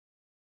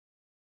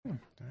Damn.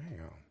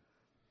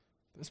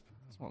 This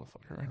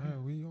motherfucker right here.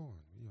 We on.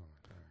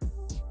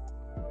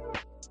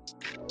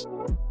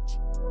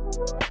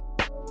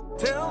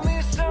 Tell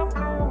me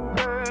something,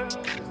 girl.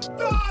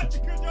 God,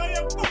 because you're in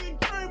a fucking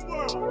dream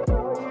world.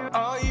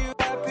 Are you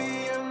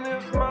happy in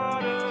this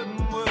modern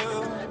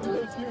world?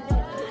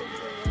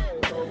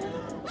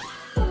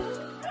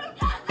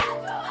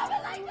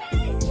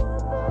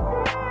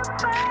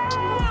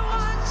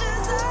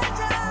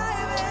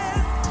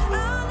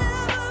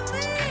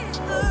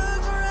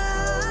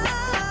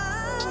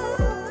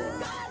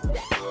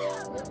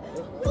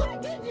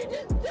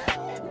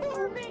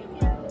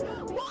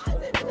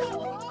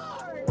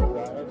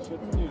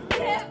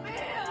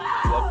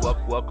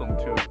 Welcome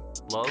to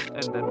Love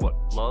and Then What?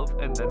 Love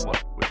and Then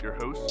What? With your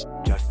hosts,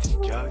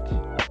 Justin Judge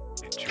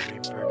and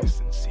Jermaine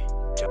Ferguson C.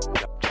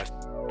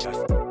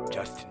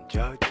 Justin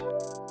Judge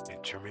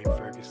and Jermaine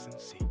Ferguson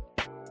C.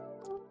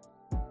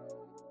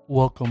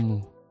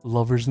 welcome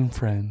lovers and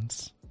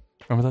friends.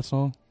 Remember that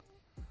song?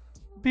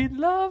 Be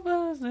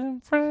lovers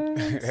and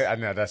friends. I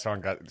know that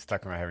song got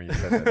stuck in my head when you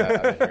said that. I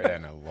haven't heard that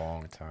in a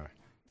long time.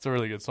 It's a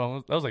really good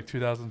song. That was like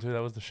 2002. That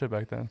was the shit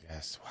back then.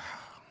 Yes. Wow.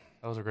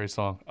 That was a great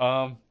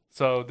song.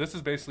 So this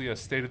is basically a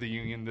State of the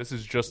Union. This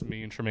is just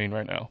me and Tremaine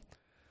right now.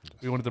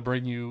 We wanted to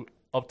bring you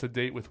up to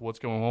date with what's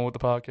going on with the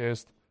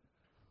podcast,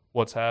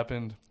 what's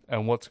happened,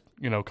 and what's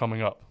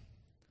coming up.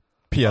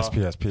 P.S.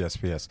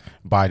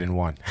 Biden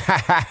won.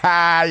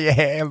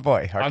 Yeah,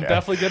 boy. Okay. I'm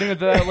definitely getting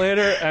into that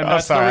later. And I'm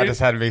that's sorry. I the just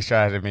had to make sure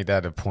I had to make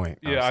that a point.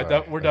 I'm yeah,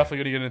 sorry. we're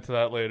definitely going to get into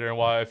that later and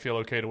why I feel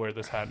okay to wear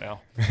this hat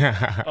now.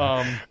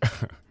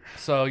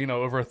 So,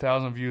 over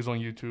 1,000 views on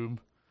YouTube,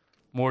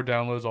 more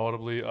downloads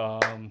audibly,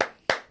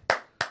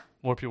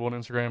 more people on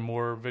Instagram,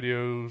 more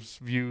videos,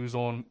 views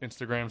on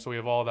Instagram. So we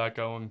have all that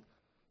going.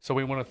 So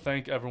we want to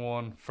thank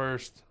everyone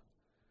first.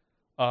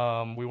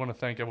 We want to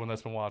thank everyone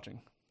that's been watching.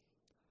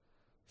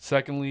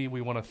 Secondly,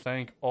 we want to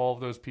thank all of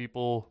those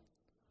people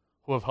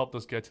who have helped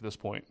us get to this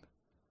point.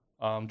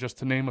 Just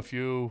to name a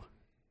few,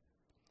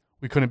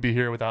 we couldn't be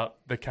here without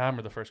the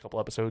camera the first couple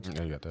episodes.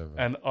 Yeah, you got that.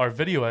 And our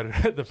video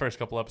editor the first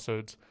couple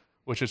episodes,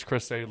 which is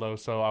Chris Salo.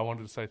 So I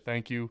wanted to say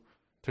thank you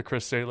to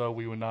Chris Salo.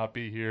 We would not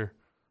be here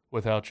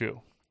without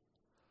you.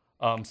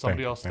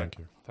 Somebody else. Thank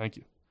you. Thank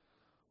you.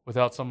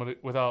 Without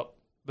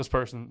this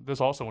person, this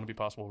also wouldn't be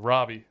possible.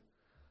 Robbie,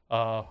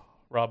 Rob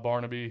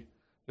Barnaby.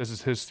 This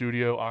is his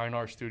studio,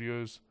 INR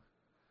Studios.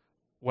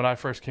 When I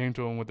first came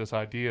to him with this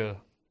idea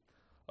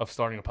of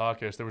starting a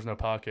podcast, there was no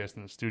podcast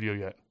in the studio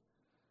yet.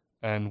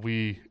 And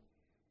we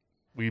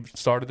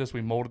started this,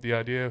 we molded the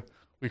idea,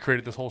 we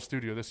created this whole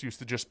studio. This used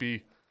to just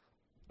be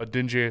a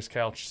dingy-ass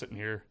couch sitting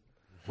here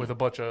with a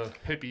bunch of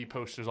hippie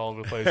posters all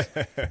over the place.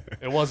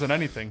 It wasn't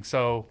anything.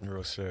 So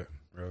Real shit.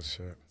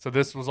 So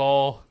this was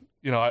all,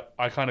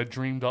 I kind of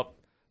dreamed up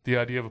the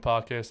idea of a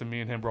podcast, and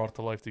me and him brought it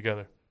to life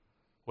together.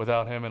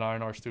 Without him and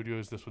INR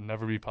Studios, this would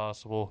never be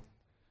possible.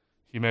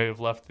 He may have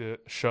left the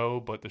show,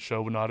 but the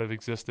show would not have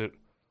existed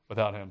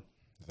without him.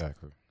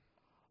 Exactly.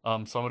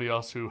 Somebody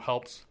else who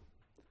helps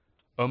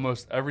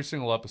almost every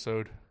single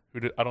episode.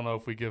 I don't know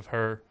if we give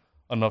her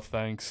enough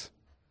thanks.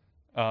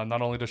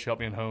 Not only does she help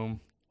me at home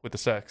with the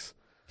sex,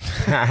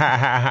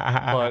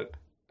 but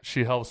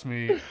she helps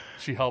me.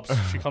 She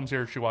comes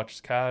here. She watches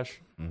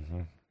Cash.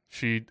 Mm-hmm.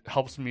 She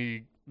helps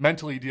me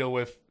mentally deal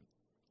with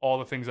all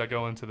the things that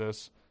go into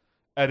this.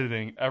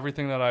 Editing,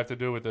 everything that I have to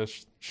do with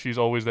this, she's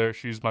always there.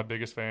 She's my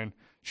biggest fan.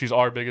 She's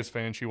our biggest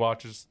fan. She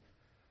watches,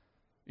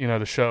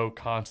 the show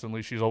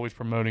constantly. She's always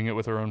promoting it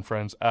with her own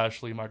friends.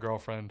 Ashley, my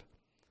girlfriend,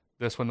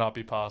 this would not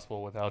be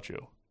possible without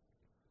you.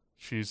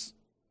 She's,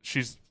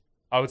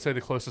 I would say,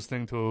 the closest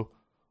thing to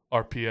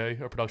our PA,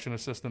 our production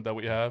assistant that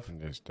we have.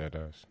 Yes, that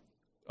does.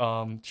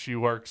 She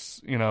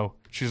works,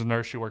 she's a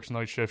nurse. She works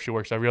night shift. She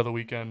works every other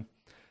weekend.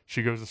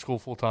 She goes to school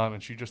full time,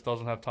 and she just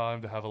doesn't have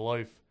time to have a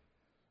life.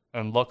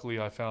 And luckily,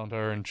 I found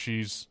her, and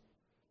she's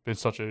been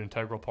such an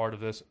integral part of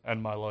this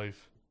and my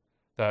life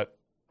that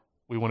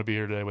we want to be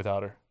here today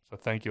without her. So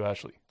thank you,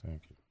 Ashley.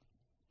 Thank you.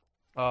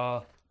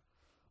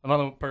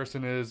 Another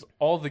person is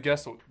all the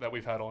guests that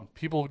we've had on.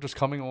 People just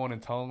coming on and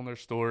telling their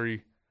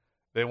story.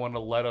 They want to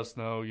let us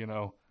know,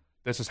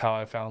 this is how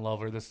I found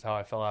love, or this is how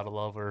I fell out of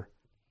love, or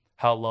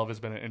how love has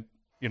been an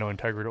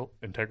integral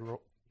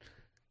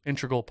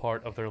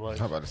part of their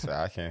life. I'm about to say,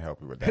 I can't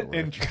help you with that word.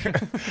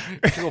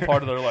 Integral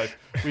part of their life.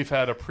 We've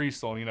had a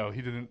priest on,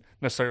 he didn't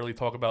necessarily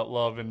talk about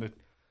love in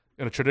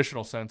a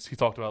traditional sense. He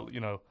talked about,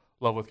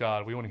 love with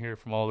God. We want to hear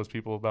from all those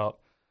people about,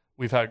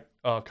 we've had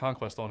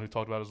Conquest on who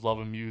talked about his love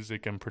of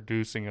music and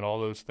producing and all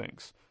those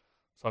things.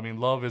 So,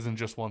 love isn't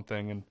just one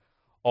thing. And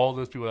all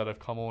those people that have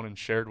come on and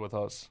shared with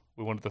us,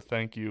 we wanted to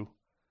thank you.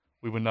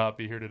 We would not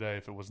be here today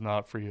if it was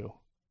not for you.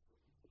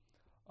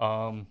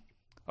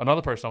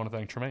 Another person I want to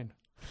thank, Tremaine.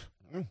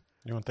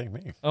 You want to thank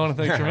me? I want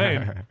to thank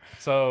Tremaine.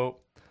 So,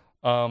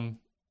 in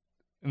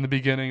the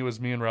beginning, it was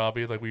me and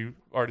Robbie, like we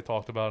already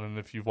talked about. And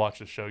if you've watched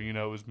the show, it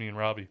was me and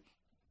Robbie.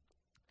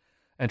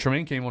 And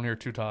Tremaine came on here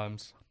 2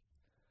 times.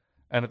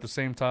 And at the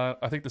same time,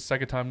 I think the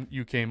second time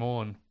you came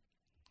on,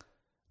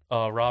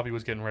 Robbie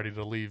was getting ready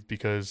to leave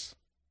because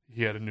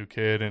he had a new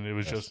kid, and it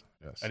was just,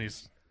 and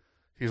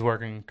he's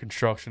working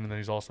construction, and then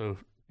he's also,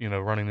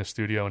 running the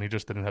studio, and he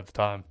just didn't have the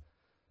time.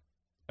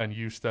 And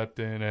you stepped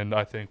in, and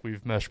I think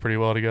we've meshed pretty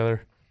well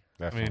together.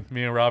 Definitely. I mean,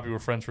 me and Robbie were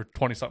friends for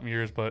 20-something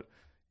years, but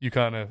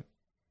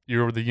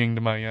you're the yin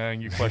to my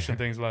yang. You question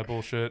things with my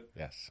bullshit,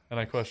 Yes. and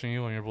I question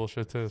you on your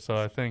bullshit too. So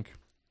I think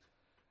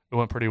it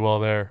went pretty well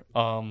there.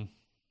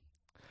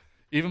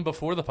 Even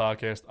before the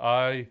podcast,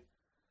 I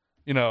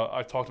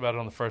talked about it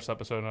on the first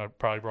episode, and I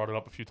probably brought it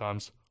up a few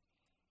times.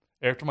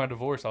 After my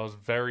divorce, I was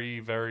very,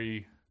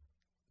 very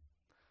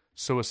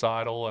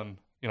suicidal, and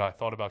I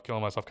thought about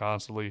killing myself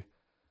constantly.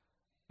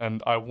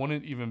 And I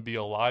wouldn't even be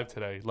alive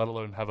today, let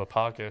alone have a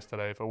podcast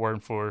today, if it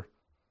weren't for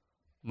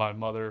my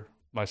mother,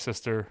 my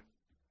sister,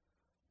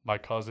 my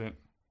cousin.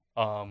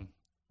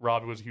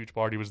 Robbie was a huge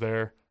part. He was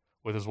there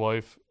with his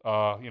wife.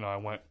 I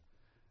went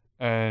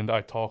and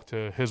I talked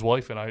to his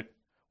wife, and I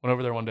went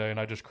over there one day and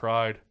I just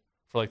cried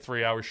for like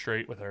 3 hours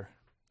straight with her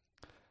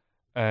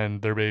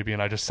and their baby.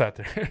 And I just sat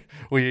there.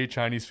 We ate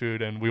Chinese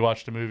food and we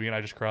watched a movie, and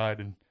I just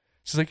cried. And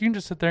she's like, "You can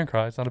just sit there and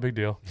cry. It's not a big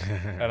deal."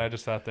 And I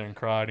just sat there and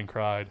cried and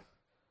cried.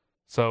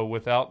 So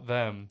without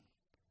them,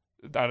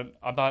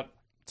 I'm not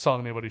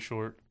selling anybody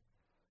short.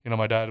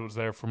 My dad was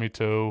there for me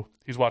too.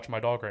 He's watching my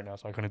dog right now,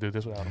 so I couldn't do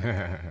this without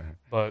him.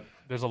 But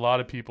there's a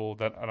lot of people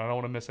that, and I don't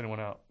want to miss anyone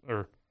out,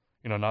 or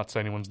not say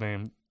anyone's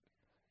name.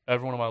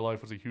 Everyone in my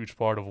life was a huge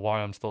part of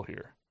why I'm still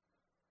here.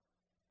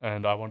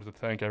 And I wanted to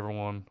thank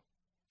everyone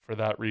for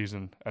that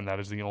reason, and that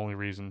is the only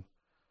reason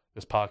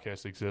this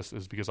podcast exists,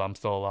 is because I'm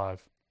still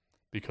alive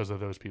because of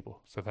those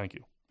people. So thank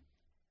you.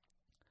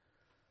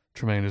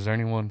 Tremaine, is there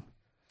anyone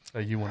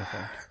that you want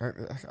to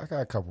thank? I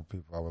got a couple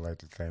people I would like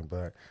to thank,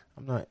 but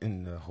I'm not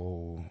in the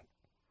whole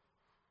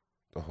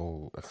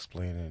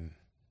explaining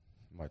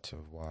much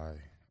of why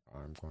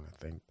I'm going to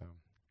thank them.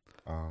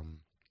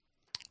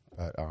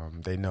 But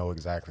they know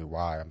exactly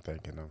why I'm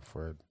thanking them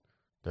for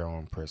their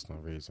own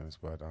personal reasons.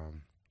 But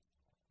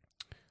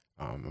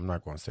I'm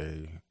not going to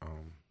say.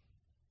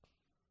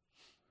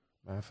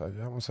 Matter of fact,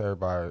 I want to say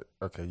everybody.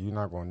 Okay, you're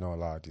not going to know a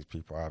lot of these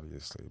people,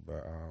 obviously,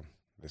 but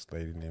this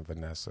lady named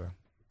Vanessa.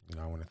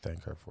 I want to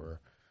thank her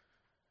for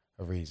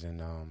a reason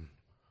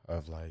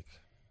of like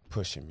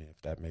pushing me,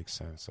 if that makes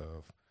sense,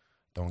 of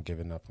don't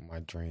giving up on my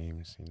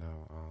dreams.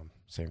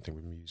 Same thing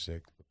with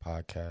music, the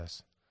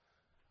podcast.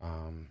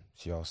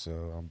 She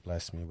also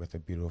blessed me with a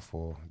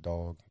beautiful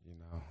dog,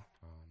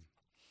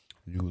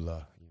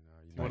 Lula.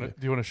 Do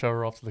you want to show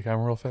her off to the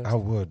camera real fast? I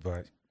would,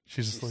 but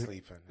she's she's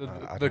asleep.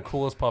 sleeping. The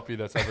coolest puppy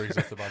that's ever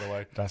existed, by the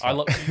way. I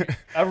love.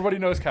 Everybody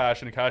knows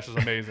Cash, and Cash is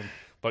amazing.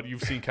 But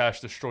you've seen Cash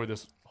destroy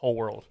this whole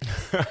world.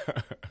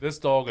 This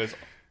dog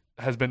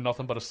has been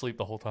nothing but asleep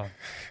the whole time.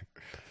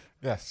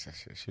 Yes,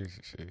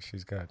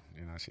 she's good.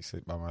 She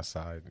sits by my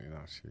side.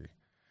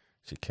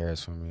 She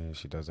cares for me.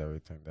 She does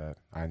everything that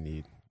I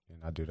need, and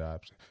I do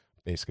that.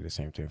 Basically the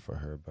same thing for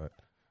her. But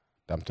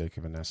I'm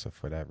thanking Vanessa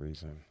for that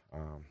reason.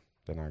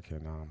 Then I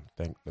can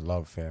thank the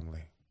Love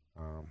family.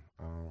 I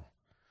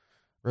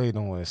really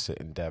don't want to sit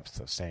in depth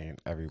of saying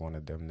every one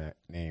of them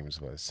names,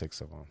 but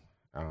 6 of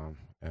them,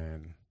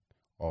 and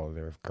all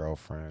their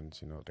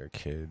girlfriends, their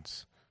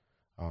kids,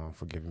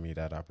 for giving me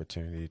that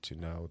opportunity to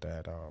know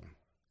that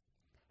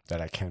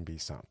that I can be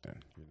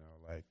something.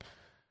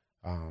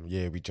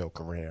 We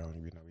joke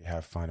around, we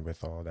have fun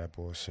with all that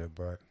bullshit,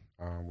 but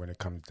when it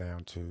comes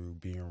down to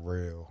being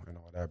real and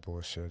all that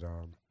bullshit,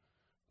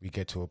 we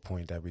get to a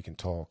point that we can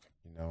talk,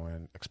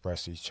 and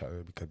express each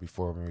other. Because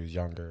before, when we was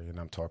younger,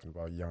 I'm talking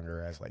about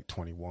younger as like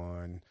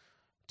 21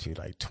 to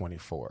like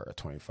 24 or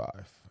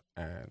 25,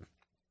 and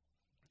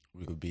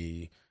we'd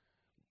be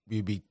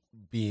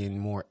being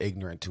more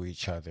ignorant to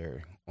each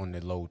other on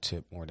the low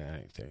tip more than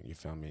anything, you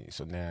feel me?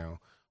 So now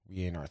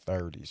we in our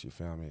 30s, you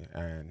feel me?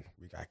 And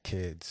we got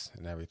kids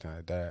and everything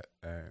like that.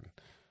 And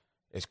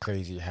it's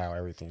crazy how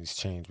everything's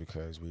changed,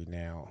 because we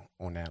now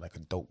on that like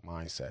adult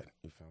mindset,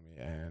 you feel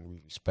me? And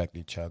we respect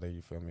each other,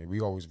 you feel me? We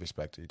always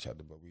respected each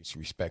other, but we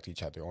respect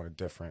each other on a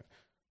different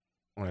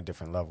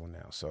level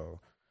now.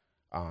 So,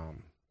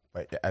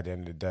 but at the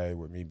end of the day,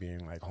 with me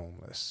being like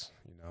homeless,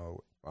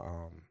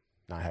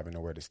 not having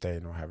nowhere to stay,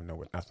 not having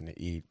nothing to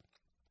eat,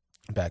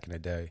 back in the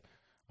day,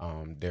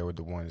 they were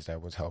the ones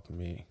that was helping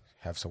me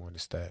have somewhere to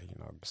stay,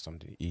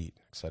 something to eat,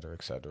 et cetera,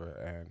 et cetera.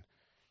 And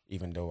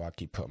even though I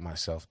keep putting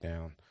myself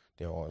down,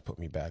 they always put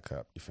me back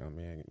up, you feel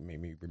me? And it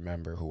made me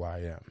remember who I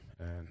am,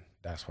 and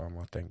that's why I'm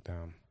going to thank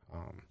them.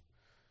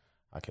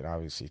 I can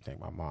obviously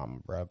thank my mom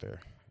and brother,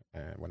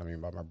 and what I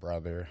mean by my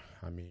brother,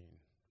 I mean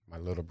my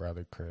little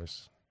brother,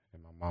 Chris,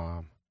 and my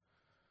mom,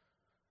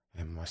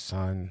 and my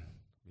son,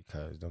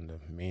 because them the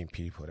main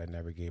people that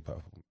never gave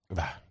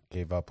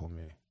up on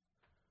me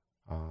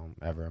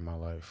ever in my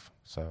life.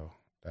 So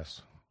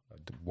that's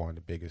one of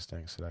the biggest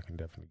things that I can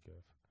definitely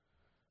give.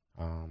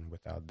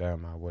 Without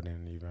them, I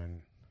wouldn't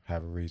even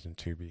have a reason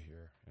to be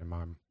here in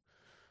my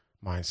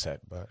mindset.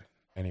 But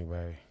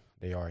anyway,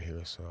 they are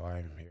here, so I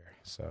am here.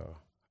 So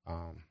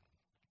I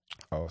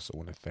also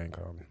want to thank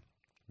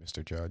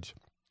Mr. Judge,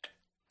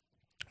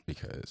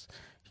 because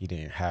he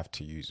didn't have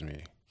to use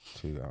me.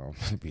 to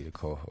be the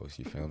co-host.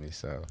 You feel me?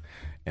 So,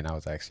 and I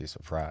was actually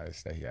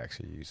surprised that he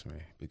actually used me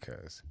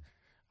because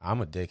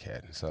I'm a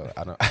dickhead. So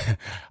I don't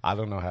I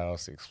don't know how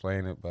else to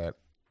explain it, but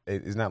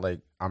it's not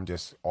like I'm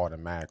just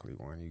automatically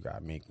one. You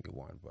gotta make me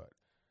one, but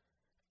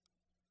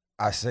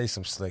I say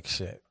some slick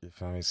shit. You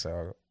feel me?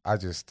 So I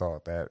just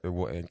thought that it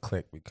wouldn't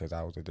click because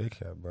I was a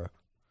dickhead, but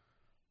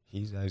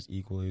he's as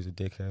equally as a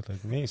dickhead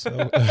like me,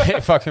 so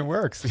it fucking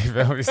works. You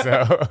feel me?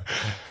 So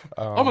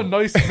I'm a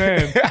nice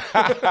man.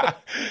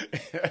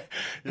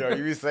 Yo,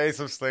 you be saying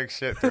some slick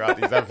shit throughout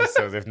these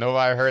episodes. If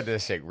nobody heard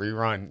this shit,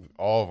 rerun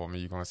all of them,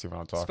 and you're gonna see what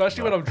I'm talking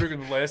Especially about. when I'm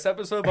drinking the last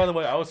episode. By the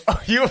way, I was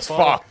You was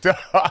fucked.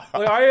 fucked up.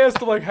 Like, I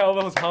asked him like how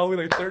that was Halloween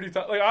like 30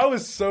 times. Like, I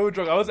was so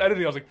drunk. I was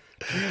editing. I was like,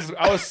 Jesus,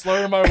 I was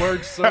slurring my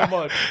words so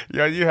much.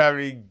 Yo, you had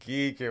me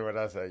geeking when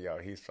I said, "Yo,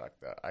 he's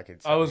fucked up." I can.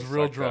 I was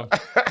real drunk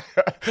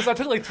because I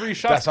took like 3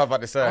 shots. That's what I'm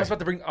about to say. I was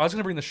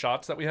gonna bring the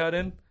shots that we had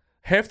in.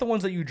 Half the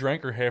ones that you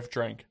drank are half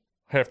drunk.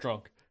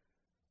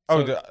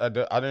 Oh,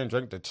 So- I didn't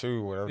drink the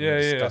 2, whatever Yeah,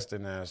 yeah.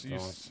 disgusting ass. You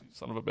joints.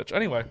 son of a bitch.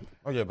 Anyway,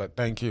 Oh yeah, but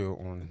thank you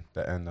on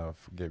the end of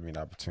giving me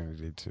the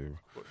opportunity to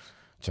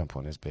jump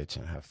on this bitch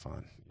and have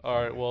fun. all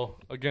right. Well,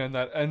 again,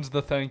 that ends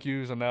the thank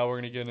yous, and now we're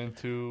gonna get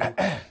into.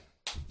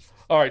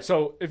 All right.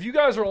 So if you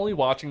guys are only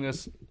watching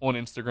this on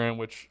Instagram,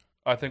 which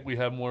I think we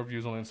have more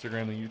views on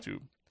Instagram than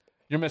YouTube,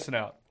 you're missing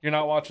out. You're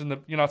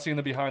not seeing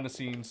the behind the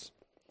scenes.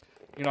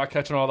 You're not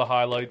catching all the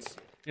highlights.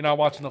 You're not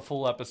watching the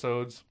full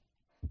episodes.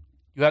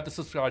 You have to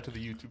subscribe to the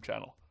YouTube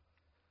channel.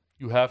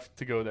 You have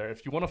to go there.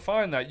 If you want to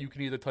find that, you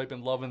can either type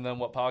in Loving Them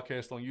What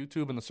Podcast on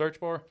YouTube in the search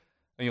bar,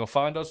 and you'll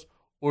find us,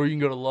 or you can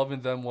go to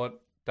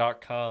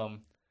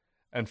lovingthemwhat.com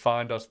and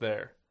find us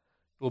there.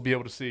 You'll be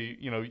able to see,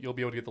 you'll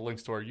be able to get the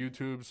links to our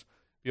YouTubes,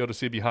 be able to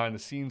see behind the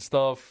scenes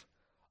stuff.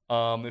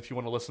 If you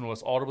want to listen to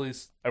us audibly,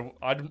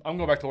 I'm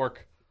going back to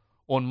work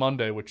on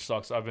Monday, which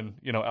sucks. I've been,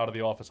 out of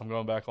the office. I'm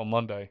going back on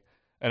Monday,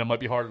 and it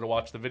might be harder to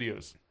watch the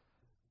videos.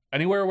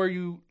 Anywhere where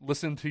you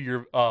listen to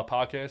your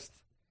podcast,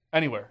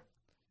 anywhere,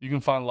 you can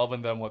find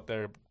Loving Them What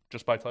there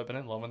just by typing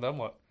in Loving Them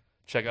What.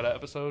 Check out an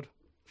episode.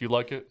 If you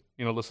like it,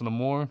 listen to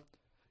more.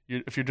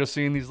 If you're just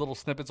seeing these little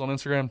snippets on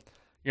Instagram,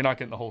 you're not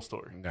getting the whole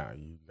story. No,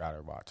 you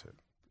gotta watch it.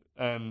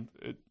 And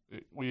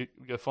we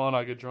get fun,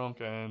 I get drunk,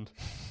 and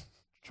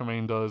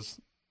Tremaine does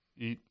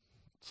eat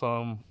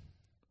some.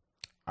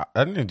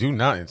 I didn't do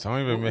nothing. So I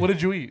don't even. What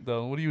did you eat,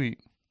 though? What do you eat?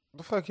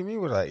 The fuck you mean?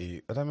 What I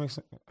eat? That makes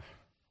sense.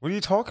 What are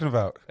you talking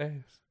about?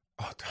 Ass.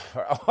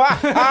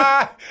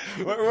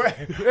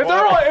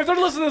 If If they're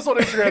listening to this on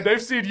Instagram,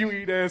 they've seen you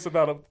eat ass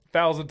about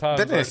 1,000 times.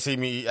 They didn't see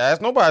me eat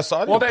ass. Nobody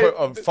saw. I Well, didn't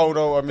put a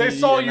photo of me. They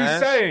saw eating you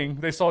ass. saying.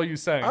 They saw you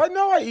saying. I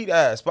know I eat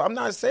ass, but I'm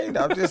not saying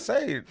that. I'm just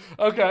saying.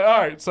 Okay, all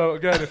right. So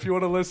again, if you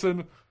want to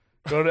listen,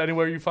 go to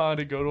anywhere you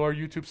find it. Go to our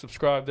YouTube,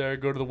 subscribe there.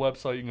 Go to the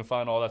website. You can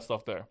find all that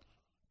stuff there.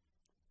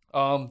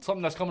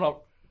 Something that's coming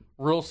up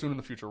real soon in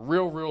the future.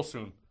 Real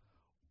soon.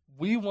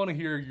 We want to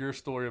hear your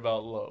story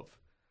about love.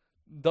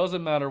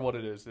 Doesn't matter what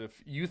it is.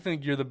 If you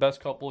think you're the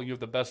best couple, you have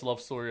the best love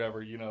story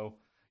ever,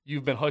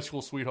 you've been high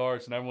school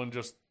sweethearts and everyone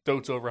just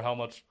dotes over how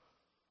much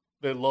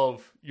they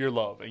love your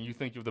love, and you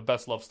think you have the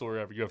best love story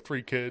ever. You have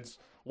 3 kids,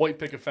 white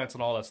picket fence,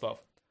 and all that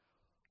stuff.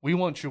 We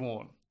want you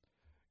on.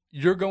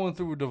 You're going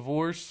through a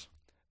divorce,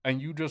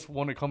 and you just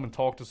want to come and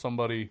talk to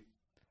somebody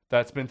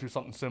that's been through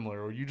something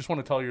similar, or you just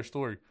want to tell your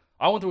story.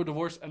 I went through a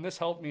divorce, and this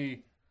helped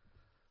me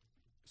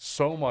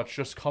so much,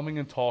 just coming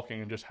and talking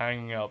and just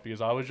hanging out,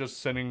 because I was just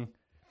sitting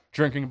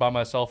drinking by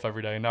myself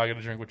every day, and now I got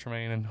to drink with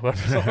Tremaine and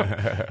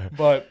whoever.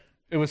 But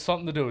it was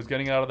something to do. It was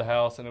getting out of the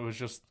house, and it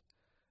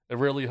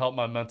really helped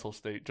my mental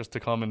state just to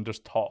come and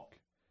just talk,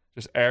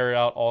 just air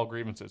out all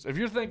grievances. If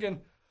you're thinking,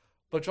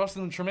 but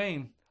Justin and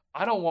Tremaine,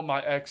 I don't want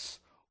my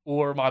ex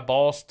or my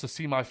boss to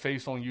see my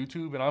face on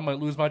YouTube and I might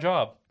lose my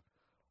job.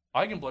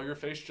 I can blur your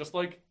face just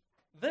like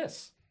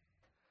this.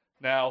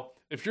 Now,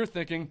 if you're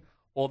thinking,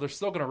 well, they're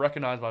still going to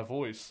recognize my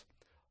voice,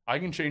 I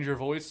can change your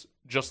voice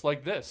just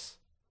like this.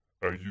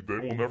 They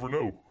will never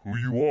know who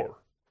you are.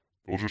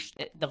 They'll just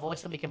The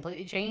voice will be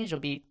completely changed.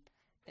 They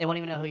won't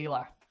even know who you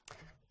are.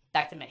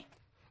 Back to me.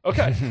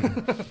 Okay.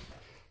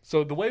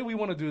 So the way we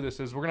want to do this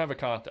is we're going to have a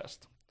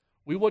contest.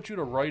 We want you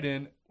to write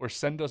in or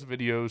send us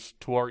videos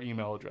to our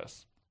email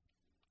address.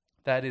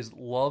 That is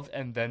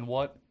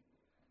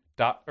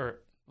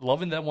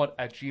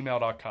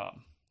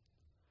loveandthenwhat@gmail.com.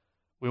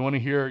 We want to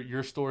hear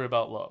your story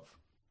about love.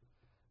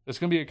 There's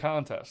going to be a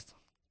contest.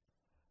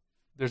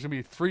 There's going to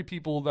be 3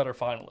 people that are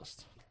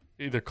finalists,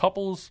 either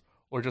couples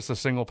or just a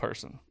single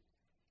person.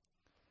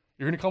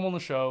 You're going to come on the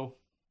show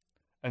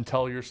and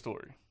tell your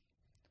story.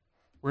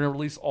 We're going to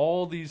release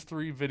all these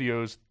 3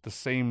 videos the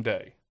same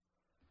day.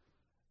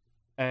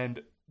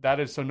 And that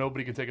is so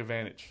nobody can take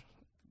advantage.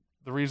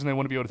 The reason they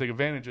want to be able to take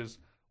advantage is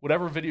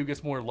whatever video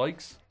gets more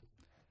likes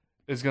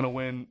is going to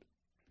win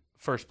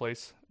first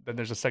place. Then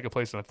there's a second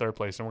place and a third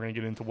place. And we're going to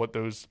get into what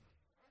those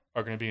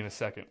are going to be in a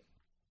second.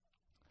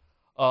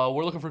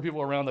 We're looking for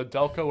people around the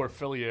Delco or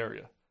Philly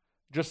area.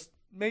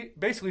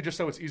 Basically just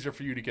so it's easier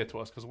for you to get to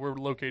us because we're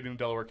located in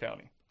Delaware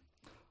County.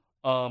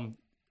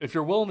 If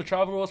you're willing to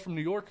travel with us from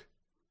New York,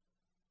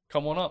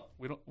 come on up.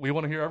 We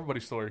want to hear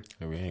everybody's story.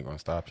 Yeah, we ain't gonna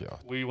stop y'all.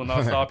 We will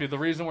not stop you. The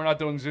reason we're not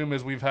doing Zoom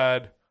is we've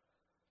had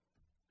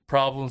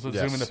problems with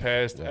Zoom in the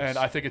past, Yes. and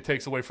I think it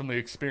takes away from the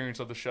experience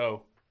of the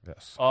show.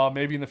 Yes.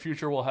 Maybe in the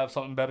future we'll have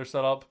something better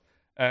set up,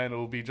 and it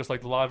will be just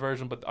like the live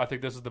version. But I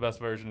think this is the best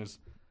version: is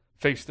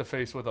face to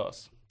face with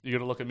us. You got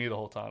to look at me the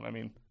whole time. I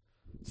mean,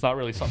 it's not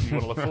really something you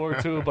want to look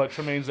forward to, but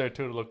Tremaine's there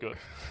too to look good.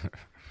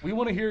 We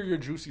want to hear your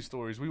juicy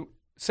stories. We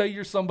say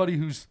you're somebody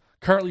who's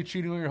currently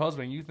cheating on your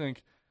husband. You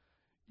think,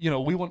 we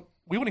want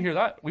to hear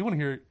that. We want to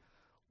hear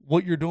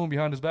what you're doing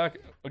behind his back.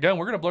 Again,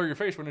 we're going to blur your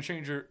face. We're going to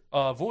change your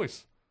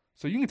voice.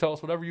 So you can tell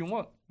us whatever you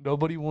want.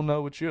 Nobody will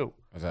know it's you.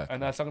 Exactly.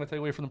 And that's not going to take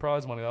away from the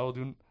prize money. That will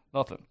do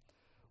nothing.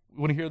 We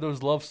want to hear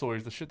those love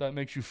stories, the shit that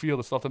makes you feel,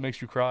 the stuff that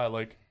makes you cry.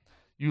 Like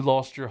you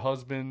lost your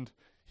husband.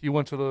 He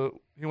went to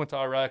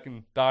Iraq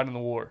and died in the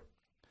war.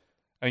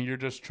 And you're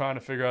just trying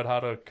to figure out how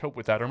to cope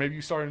with that. Or maybe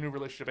you started a new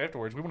relationship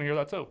afterwards. We want to hear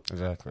that too.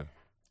 Exactly.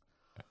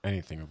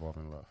 Anything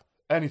involving love.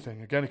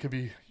 Anything. Again, it could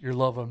be your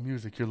love of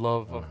music, your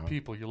love of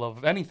people, your love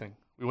of anything.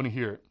 We want to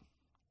hear it.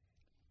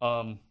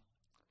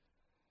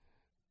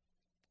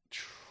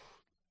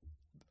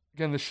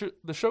 Again,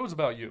 the show is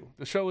about you.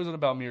 The show isn't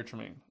about me or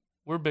Tremaine.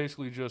 We're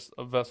basically just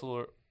a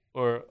vessel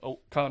or a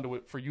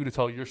conduit for you to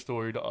tell your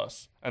story to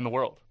us and the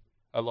world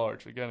at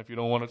large. Again, if you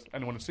don't want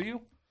anyone to see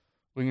you,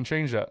 we can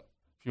change that.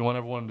 If you want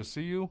everyone to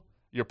see you,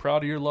 you're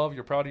proud of your love,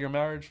 you're proud of your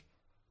marriage,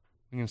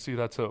 we can see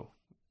that too.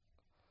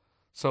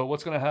 So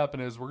what's going to happen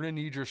is we're going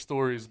to need your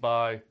stories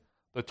by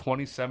the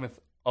 27th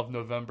of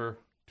November,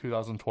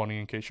 2020,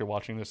 in case you're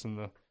watching this in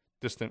the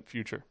distant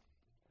future.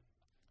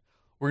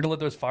 We're going to let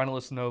those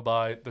finalists know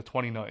by the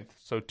 29th.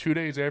 So 2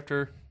 days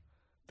after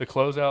the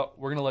closeout,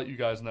 we're going to let you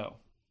guys know.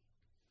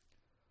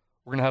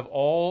 We're going to have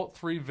all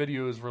 3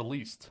 videos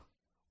released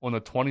on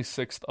the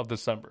 26th of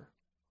December.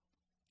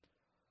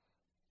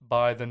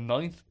 By the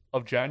 9th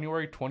of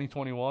January,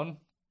 2021,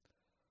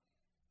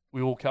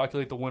 we will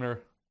calculate the winner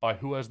by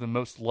who has the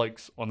most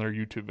likes on their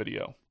YouTube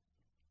video.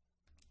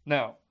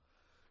 Now,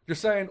 you're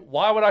saying,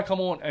 why would I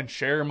come on and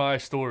share my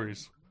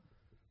stories?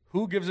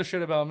 Who gives a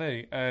shit about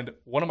me? And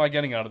what am I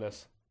getting out of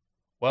this?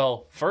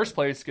 Well, first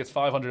place gets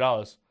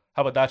 $500.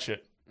 How about that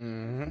shit?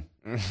 How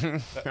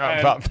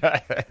about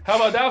that? How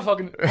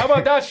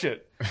about that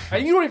shit?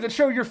 And you don't even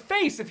show your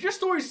face. If your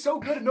story's so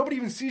good and nobody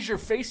even sees your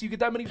face, you get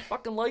that many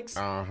fucking likes.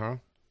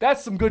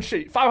 That's some good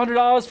shit.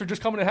 $500 for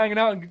just coming and hanging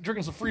out and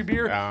drinking some free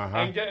beer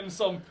and getting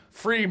some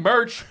free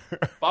merch.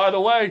 By the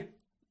way,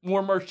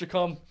 more merch to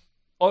come.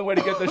 Only way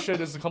to get this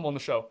shit is to come on the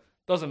show.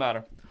 Doesn't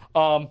matter.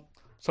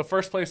 So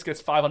first place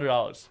gets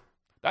 $500.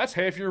 That's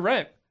half your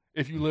rent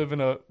if you live in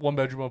a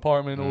 1-bedroom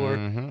apartment,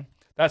 or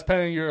that's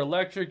paying your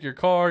electric, your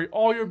car,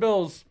 all your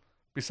bills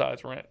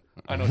besides rent.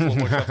 I know it's a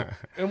little more expensive.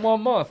 In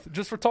 1 month,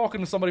 just for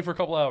talking to somebody for a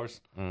couple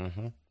hours.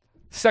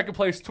 Second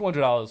place,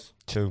 $200.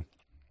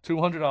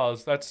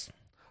 $200. That's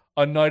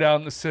a night out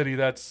in the city.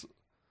 That's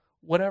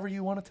whatever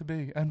you want it to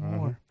be and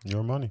more.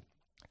 Your money.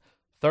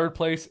 Third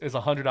place is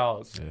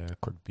 $100. Yeah,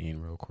 quick bean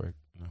real quick.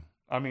 No.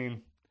 I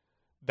mean,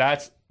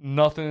 that's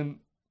nothing.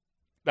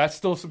 That's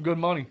still some good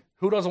money.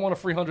 Who doesn't want a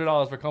free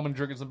 $100 for coming,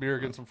 drinking some beer,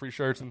 getting some free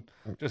shirts, and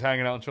just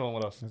hanging out and chilling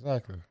with us?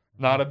 Exactly.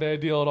 Not a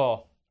bad deal at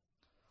all.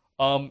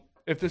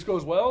 If this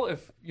goes well,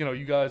 if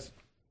you guys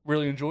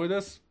really enjoy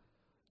this,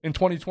 in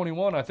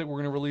 2021, I think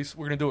we're going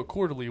to do it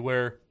quarterly,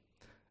 where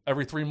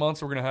every 3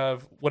 months we're going to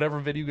have whatever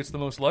video gets the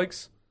most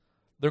likes.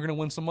 They're going to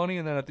win some money,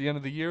 and then at the end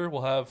of the year,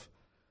 we'll have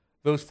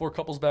those 4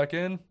 couples back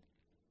in.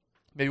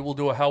 Maybe we'll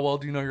do a how well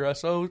do you know your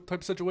SO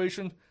type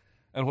situation,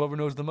 and whoever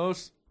knows the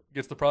most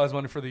gets the prize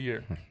money for the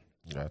year.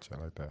 Gotcha,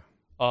 I like that.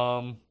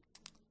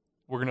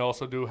 We're going to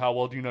also do how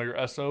well do you know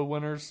your SO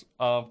winners.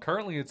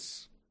 Currently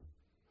it's,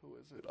 who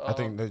is it? I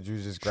think that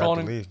you just grabbed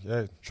the lead.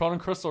 Yeah. Sean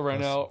and Crystal right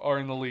now are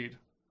in the lead.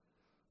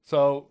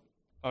 So,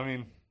 I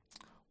mean,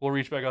 we'll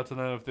reach back out to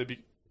them if they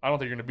beat. I don't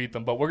think you're going to beat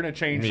them, but we're going to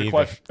change the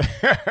question.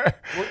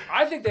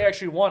 I think they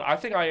actually won. I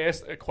think I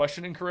asked a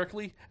question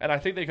incorrectly, and I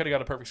think they could have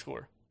got a perfect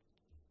score.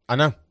 I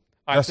know.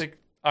 I think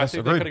they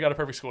could have got a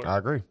perfect score. I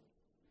agree.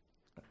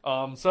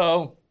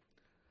 So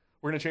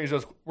we're going to change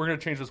those. We're going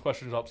to change those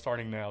questions up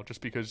starting now, just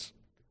because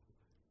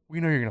we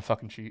know you're going to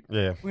fucking cheat.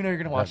 Yeah. We know you're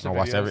going to watch the videos.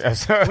 Watch every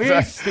episode. We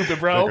ain't stupid,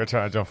 bro. We're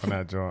trying to jump on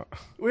that joint.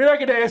 We're not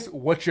going to ask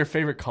what's your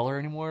favorite color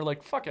anymore.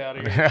 Like, fuck out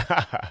of here.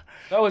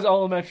 That was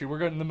elementary. We're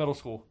going to middle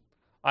school.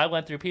 I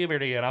went through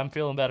puberty and I'm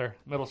feeling better.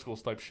 Middle school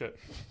type shit.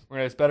 We're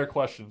going to ask better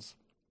questions.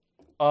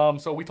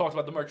 So we talked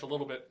about the merch a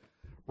little bit.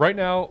 Right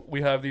now,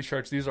 we have these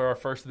shirts. These are our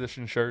first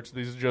edition shirts.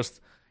 These are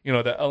just, the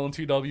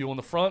LNTW on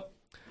the front.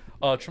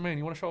 Tremaine,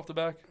 you want to show off the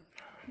back?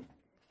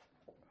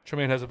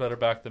 Tremaine has a better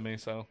back than me,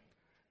 so.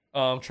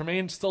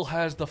 Tremaine still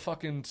has the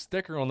fucking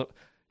sticker on the.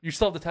 You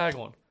still have the tag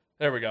on.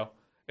 There we go.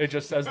 It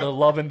just says the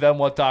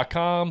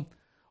loveandthemwhat.com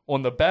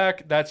on the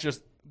back. That's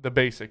just the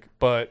basic.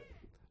 But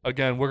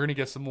again, we're gonna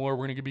get some more.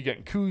 We're gonna be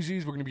getting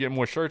koozies. We're gonna be getting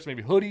more shirts,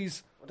 maybe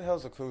hoodies. What the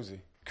hell's a koozie?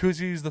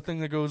 Koozie is the thing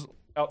that goes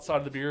outside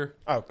of the beer.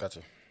 Oh,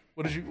 gotcha.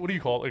 What do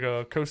you call it? Like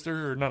a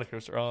coaster or not a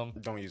coaster?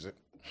 Don't use it.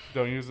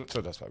 Don't use it.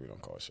 So that's why we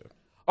don't call it shit.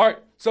 All right.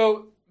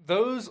 So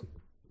those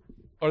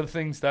are the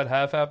things that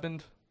have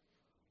happened,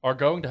 are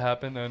going to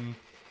happen, and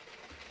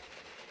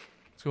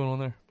what's going on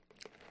there?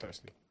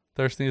 Thirsty.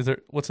 Thirsty? Is there?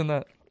 What's in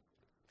that?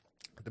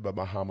 About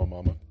my Hama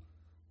mama.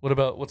 What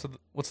about what's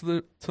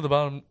the to the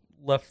bottom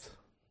left?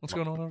 What's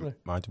going on over there?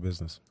 Mind your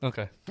business.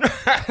 Okay.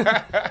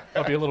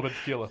 I'll be a little bit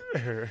tequila.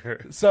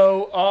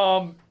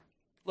 So,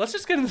 let's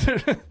just get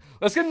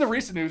into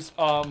recent news.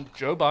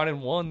 Joe Biden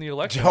won the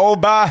election. Joe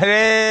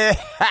Biden.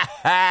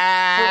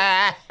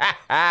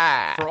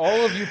 For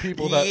all of you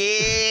people that,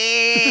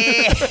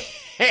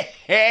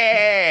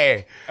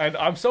 and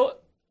I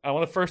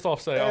want to first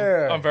off say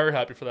I'm very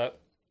happy for that.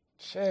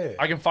 Shit.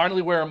 I can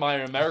finally wear my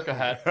America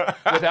hat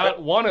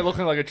without, one, it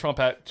looking like a Trump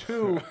hat,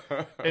 two,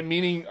 it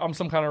meaning I'm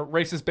some kind of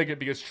racist bigot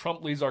because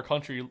Trump leads our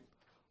country.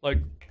 Like,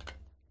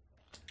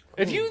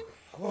 if you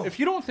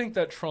don't think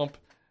that Trump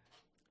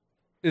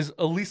is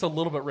at least a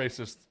little bit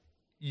racist,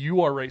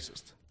 you are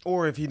racist.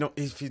 Or if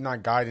he's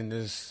not guiding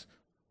this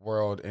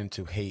world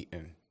into hate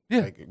and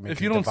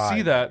if you don't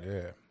see that,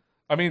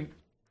 I mean,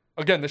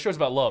 again, this show's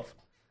about love.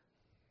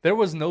 There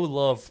was no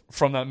love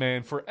from that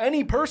man for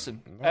any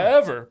person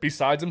ever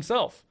besides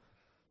himself.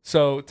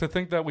 So to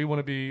think that we want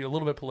to be a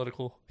little bit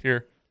political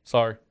here,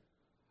 sorry.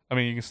 I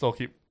mean, you can still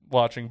keep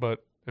watching,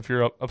 but if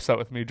you're upset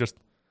with me, just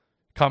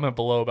comment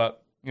below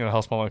about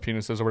how small my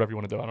penis is or whatever you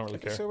want to do. I don't really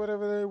care. Say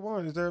whatever they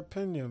want. It's their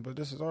opinion, but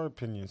this is our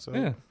opinion. So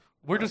yeah,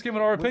 we're just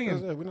giving our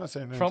opinion. We're not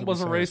saying Trump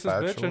was a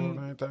racist bitch,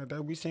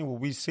 and we seen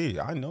what we see.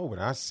 I know when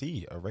I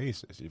see a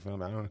racist. You feel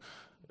me? I don't.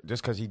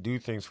 Just because he do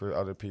things for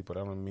other people,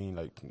 that don't mean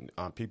like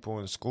people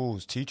in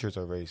schools, teachers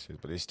are racist,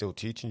 but they still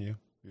teaching you.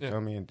 You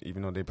feel me? And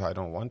even though they probably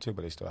don't want to,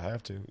 but they still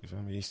have to. You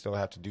feel me? He still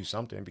have to do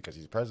something because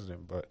he's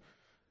president. But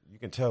you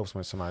can tell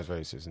when somebody's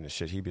racist, and the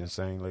shit he been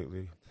saying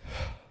lately,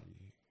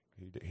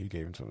 he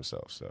gave him to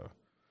himself. So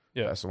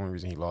that's the only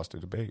reason he lost the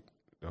debate,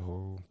 the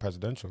whole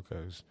presidential,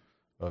 because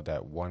of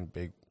that one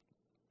big.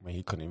 When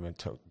he couldn't even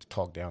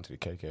talk down to the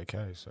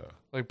KKK. So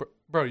like,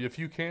 bro, if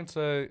you can't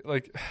say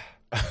like.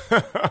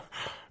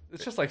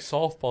 It's just like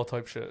softball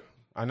type shit.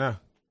 I know.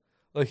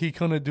 Like, he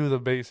couldn't do the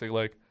basic,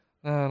 like,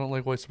 I don't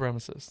like white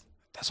supremacists.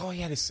 That's all he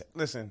had to say.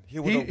 Listen, he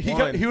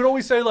would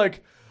always say,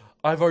 like,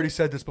 I've already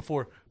said this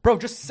before. Bro,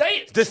 just say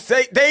it. Just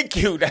say, thank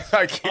you. That's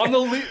like, I'm the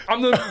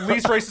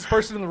least racist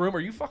person in the room. Are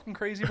you fucking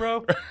crazy,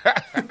 bro?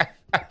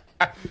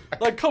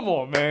 Like, come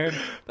on, man.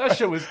 That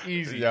shit was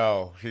easy.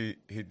 Yo, he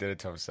did it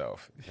to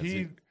himself.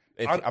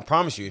 I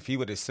promise you, if he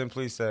would have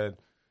simply said,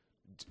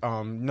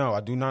 no, I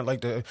do not like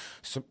the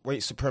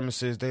white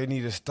supremacists. They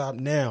need to stop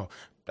now.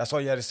 That's all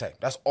he had to say.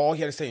 That's all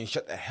he had to say, and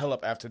shut the hell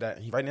up after that.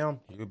 Right now,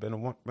 he would have been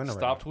a winner.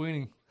 Stop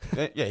tweeting.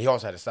 Yeah, he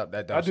also had to stop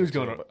that. That dude's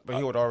going but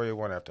he would already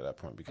won after that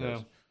point because.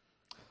 Yeah.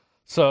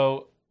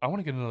 So I want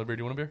to get another beer.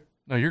 Do you want a beer?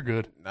 No, you're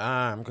good.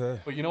 Nah, I'm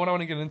good. But you know what I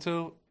want to get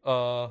into?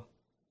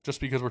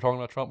 Just because we're talking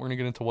about Trump, we're gonna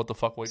get into what the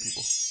fuck white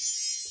people.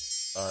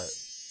 All right.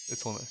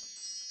 It's on there.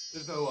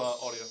 There's no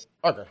audio.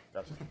 Okay,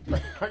 gotcha.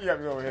 You got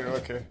me over here.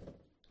 Okay.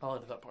 I'll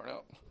edit that part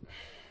out.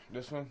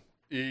 This one?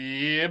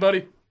 Yeah,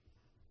 buddy.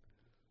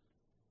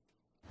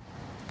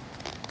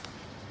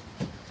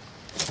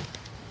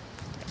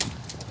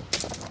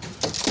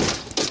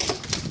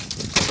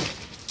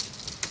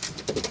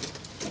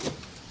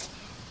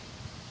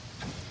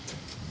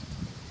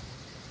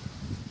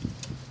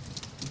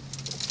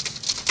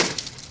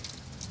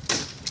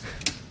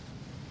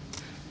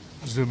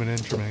 Zooming in,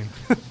 Tremaine.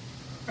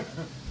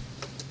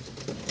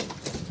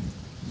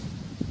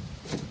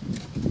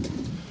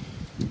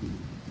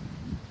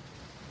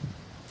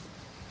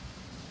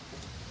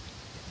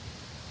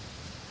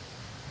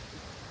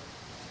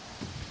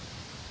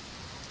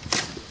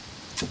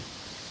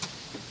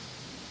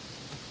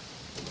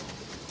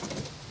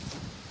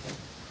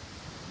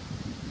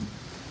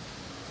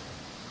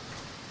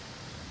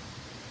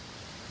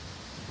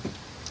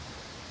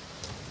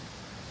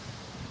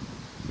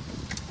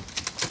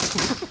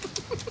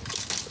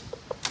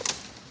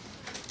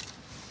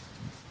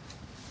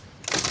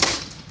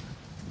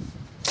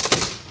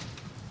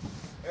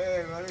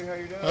 Hey, buddy, how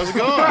you doing? How's it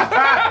going?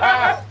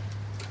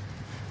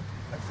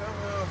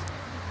 Somehow,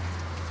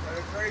 had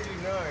a crazy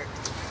night.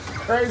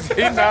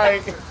 Crazy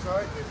night.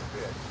 Inside this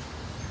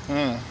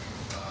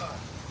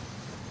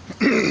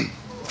bitch.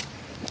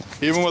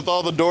 Even with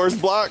all the doors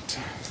blocked?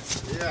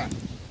 Yeah.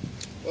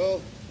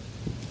 Well,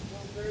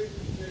 some crazy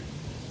chick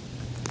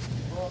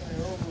brought me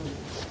over.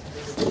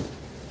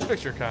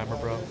 Fix your camera,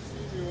 bro. I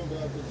see you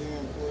about the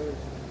damn place.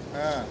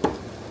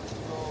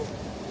 So,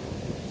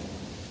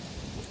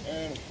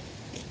 and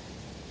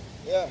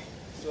yeah,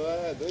 so I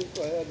had to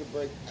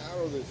break out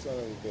of this son of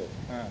a bitch.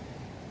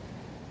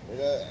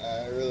 And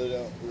I really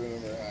don't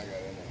remember how I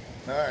got in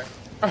there.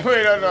 All right.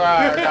 We don't know how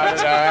I got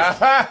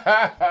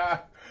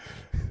it.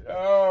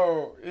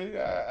 Yo, I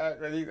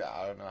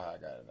don't know how I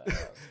got in that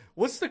house.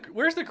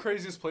 Where's the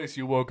craziest place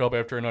you woke up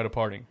after a night of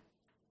partying?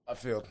 I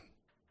feel.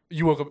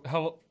 You woke up.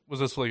 How was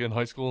this like in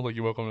high school? Like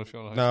you woke up in a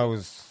field in high No, school? it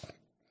was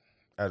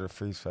at a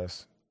Freeze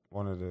Fest.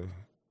 One of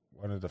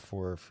the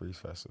 4 Freeze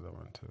Fests I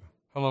went to.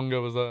 How long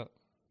ago was that?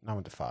 No, I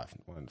went to 5.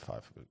 One of the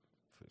 5 Freeze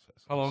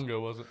Fests. How long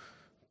ago was it?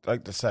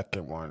 like the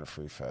second one, the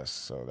Free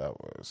Fest. So that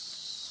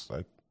was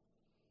like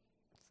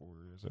 4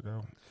 years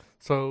ago.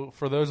 So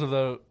for those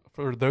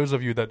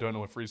of you that don't know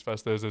what Freeze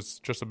Fest is, it's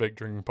just a big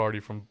drinking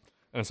party and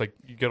it's like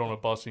you get on a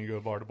bus and you go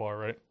bar to bar,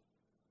 right?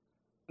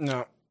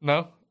 No,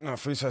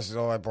 Free Fest is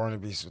all at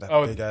Barnaby's. That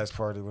big ass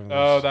party.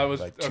 That was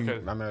like okay. I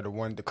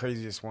remember the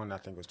craziest one. I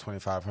think was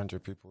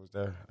 2,500 people was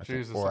there. I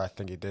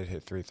think it did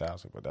hit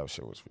 3,000, but that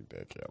shit was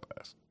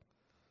ridiculous.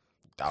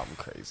 Dumb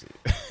crazy.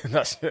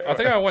 I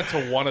think I went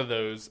to one of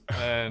those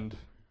and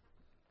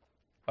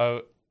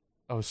I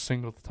was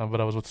single at the time,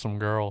 but I was with some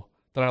girl.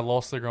 Then I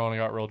lost the girl and I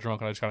got real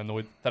drunk and I just got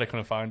annoyed that I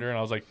couldn't find her. And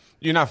I was like,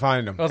 "You're not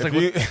finding them." I was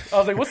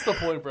like, "What's the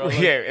point, bro?"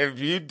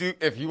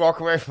 If you walk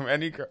away from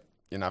any girl,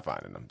 you're not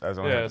finding them. That's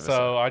 100%.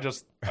 So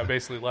I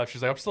basically left.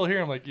 She's like, "I'm still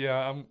here." I'm like,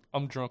 "Yeah,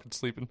 I'm drunk and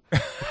sleeping."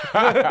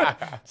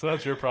 So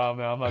that's your problem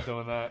now. I'm not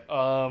doing that.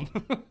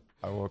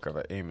 I woke up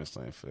at Amos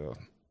Landfield.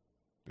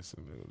 It's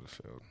in the middle of the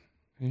field.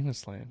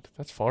 Amos Land.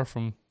 That's far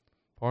from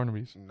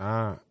Barnaby's.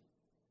 Nah.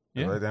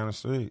 Yeah. Right down the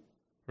street.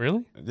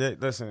 Really? Yeah.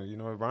 Listen, you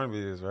know what Barnaby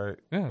is, right?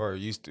 Yeah. Or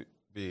it used to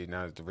be.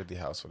 Now it's the Ridley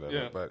House, whatever.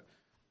 Yeah. But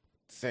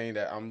saying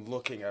that I'm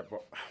looking at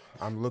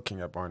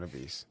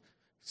Barnaby's.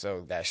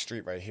 So that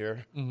street right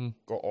here,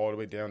 go all the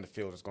way down the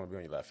field. It's going to be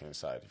on your left hand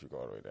side if you go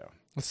all the way down.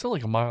 It's still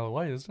like a mile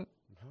away, isn't it?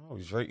 No,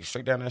 it's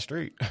straight down that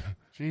street.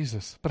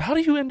 Jesus. But how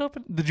do you end up?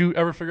 Did you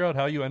ever figure out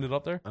how you ended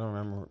up there? I don't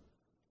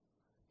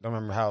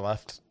remember how I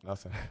left.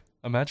 Nothing.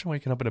 Imagine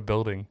waking up in a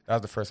building. That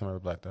was the first time I ever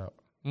blacked out.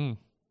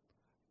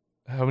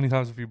 How many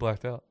times have you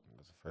blacked out? That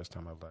was the first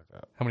time I blacked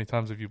out. How many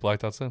times have you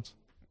blacked out since?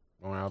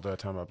 When I was that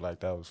time I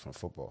blacked out was from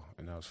football,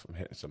 and that was from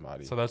hitting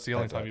somebody. So that's the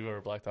only time you've ever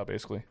blacked out,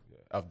 basically. Yeah,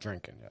 of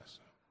drinking, yes.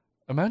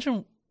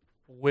 Imagine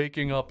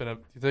waking up do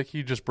you think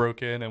he just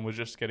broke in and was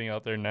just getting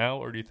out there now,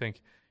 or do you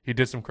think he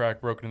did some crack,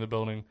 broke into the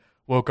building,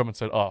 woke up and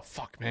said, "Oh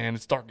fuck, man,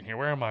 it's dark in here.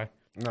 Where am I?"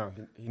 No,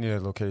 he needed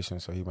a location,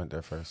 so he went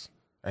there first,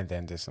 and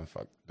then did some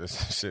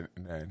shit,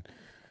 and then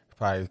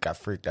probably got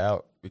freaked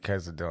out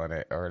because of doing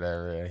it or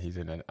whatever. And he's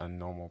in an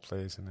unnormal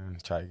place, and then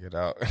try to get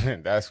out,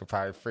 and that's what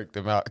probably freaked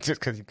him out,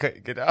 just because he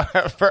couldn't get out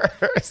at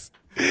first.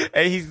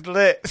 And he's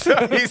lit,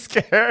 so he's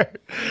scared.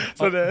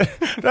 So then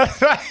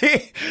that's why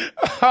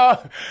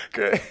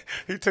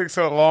he took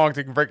so long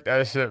to break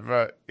that shit,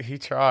 but he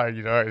tried,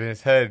 in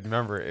his head.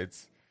 Remember,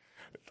 it's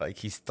like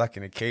he's stuck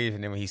in a cage,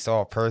 and then when he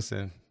saw a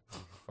person,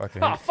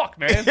 fuck,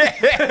 man.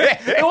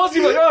 It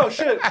wasn't even like, oh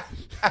shit.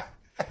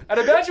 And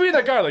imagine being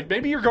that guy, like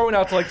maybe you're going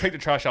out to like take the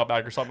trash out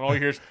back or something. All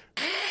you hear is,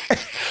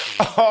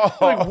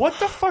 like, what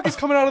the fuck is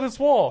coming out of this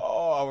wall?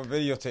 Oh, I would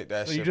videotape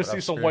that shit. You just see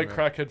some white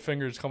crackhead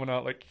fingers coming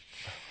out. Like,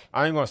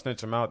 I ain't gonna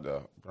snitch him out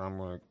though, but I'm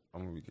gonna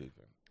be keeping.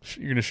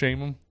 You're gonna shame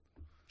him?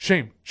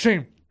 Shame.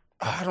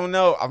 I don't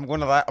know. I'm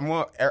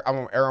gonna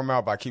air him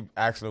out by keep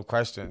asking him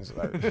questions,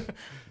 like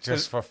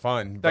just for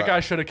fun. That guy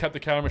should have kept the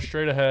camera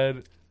straight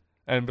ahead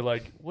and be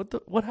like,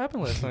 "What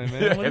happened last night,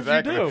 man? Yeah, what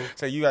did you do?"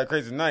 So you got a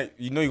crazy night.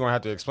 You know you're gonna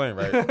have to explain,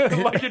 right?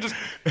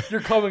 Like you're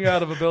coming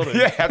out of a building.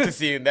 Yeah, after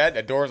seeing that,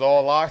 the door's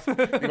all locked. You're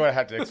gonna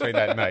have to explain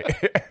that night.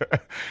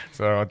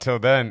 So until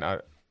then,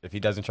 if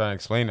he doesn't try to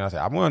explain it, I say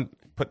I'm gonna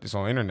put this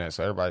on the internet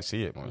so everybody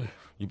see it.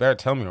 You better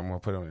tell me I'm gonna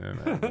put it on the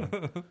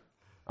internet.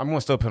 I'm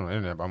gonna still put it on the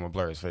internet, but I'm gonna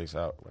blur his face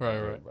out.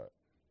 Right.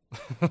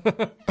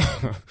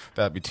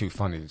 That'd be too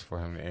funny for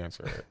him to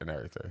answer it and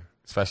everything.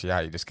 Especially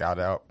how he just got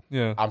out.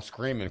 Yeah, I'm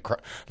screaming.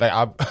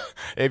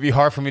 It'd be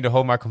hard for me to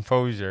hold my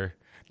composure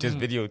just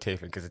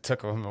videotaping because it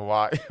took him a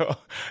while,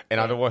 and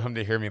I don't want him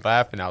to hear me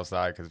laughing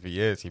outside because if he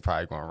is, he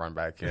probably gonna run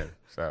back in.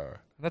 So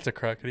that's a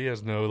crackhead. He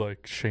has no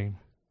like shame.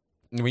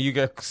 When you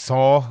get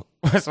saw,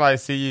 when somebody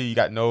see you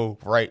got no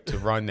right to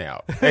run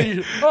now.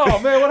 Oh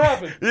man, what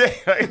happened? Yeah,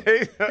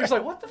 he's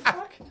like, what the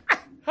fuck?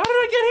 How did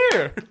I get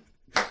here?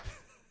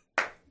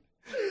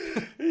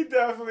 He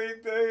definitely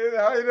did.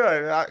 How you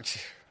doing?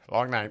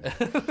 Long night.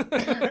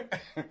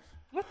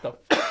 What the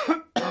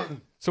fuck?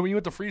 So when you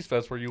went to Freeze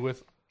Fest, were you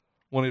with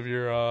one of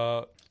your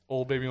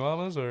old baby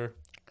mamas or?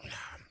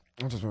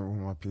 I just went with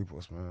my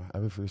peoples, man.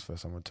 Every Freeze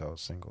Fest I'm gonna tell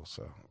single,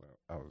 so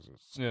I was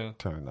just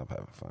turning up,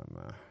 having fun,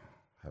 man.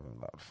 Having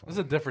a lot of fun. It's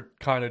a different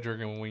kind of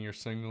drinking when you're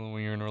single and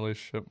when you're in a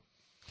relationship.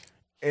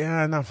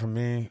 Yeah, not for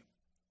me,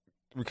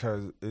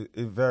 because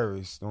it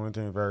varies. The only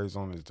thing it varies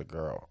on is the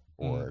girl,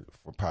 or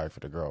probably for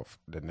the girl,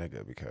 the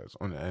nigga, because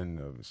on the end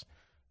of it,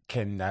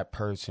 can that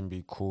person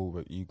be cool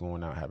with you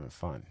going out having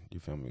fun? You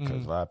feel me?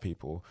 Because a lot of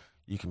people,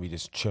 you can be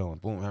just chilling,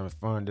 boom, having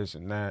fun, this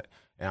and that.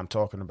 And I'm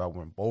talking about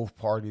when both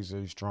parties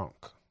is drunk,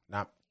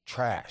 not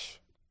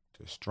trash,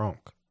 just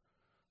drunk.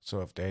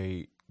 So if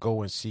they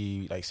go and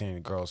see, like saying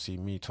the girl see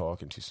me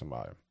talking to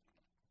somebody,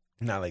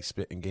 not like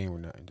spitting game or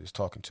nothing, just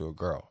talking to a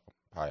girl,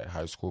 probably a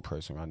high school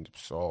person, I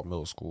saw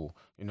middle school,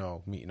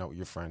 meeting up with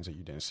your friends that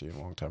you didn't see in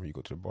a long time, you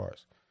go to the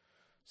bars.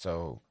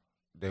 So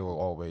they will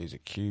always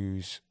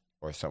accuse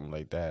or something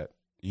like that,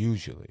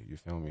 usually, you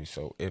feel me?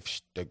 So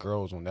if the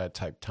girl's on that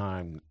type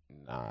time,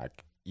 nah,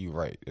 you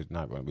right, it's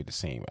not going to be the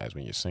same as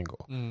when you're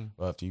single.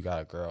 But if you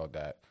got a girl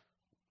that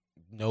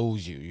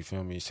knows you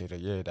feel me, say that,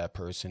 yeah, that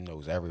person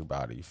knows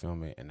everybody, you feel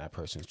me, and that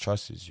person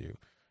trusts you,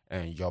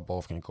 and y'all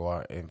both can go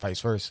out, and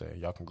vice versa.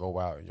 Y'all can go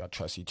out and y'all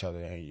trust each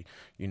other, and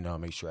you know,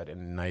 make sure at the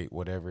end of the night,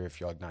 whatever,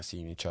 if y'all not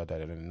seeing each other at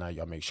the end of the night,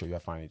 y'all make sure y'all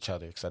find each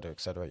other, et cetera, et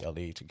cetera. Y'all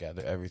leave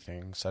together,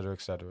 everything, et cetera,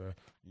 et cetera.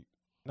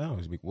 No,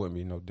 it wouldn't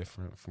be no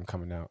different from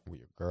coming out with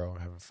your girl,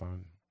 having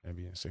fun, and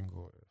being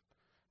single.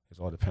 It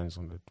all depends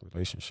on the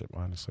relationship,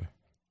 honestly.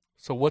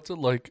 So what's it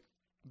like?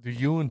 Do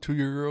you and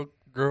 2-year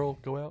girl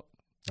go out?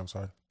 I'm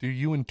sorry. Do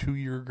you and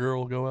 2-year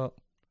girl go out?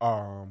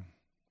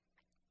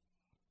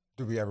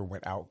 Do we ever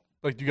went out?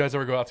 Like, do you guys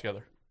ever go out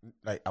together?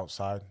 Like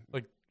outside?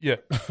 Like, yeah.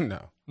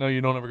 No. No,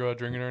 you don't ever go out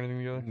drinking or anything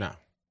together? No.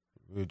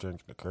 We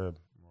drink in the crib.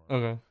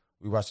 Okay.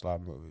 We watch a lot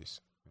of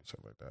movies and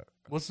shit like that.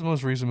 What's the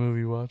most recent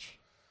movie you watched?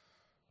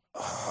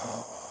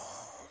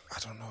 I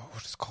don't know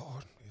what it's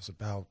called. It's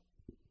about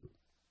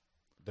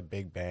the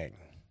Big Bang.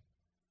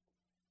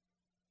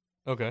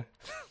 Okay.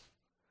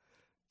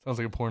 Sounds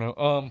like a porno.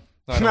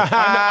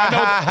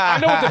 I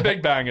know what the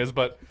Big Bang is,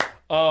 but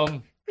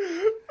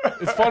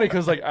it's funny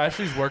because like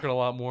Ashley's working a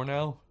lot more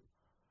now,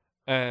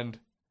 and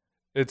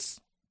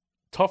it's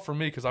tough for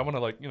me because I want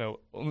to, like, you know,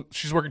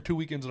 she's working 2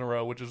 weekends in a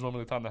row, which is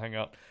normally the time to hang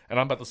out, and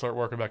I'm about to start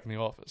working back in the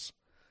office,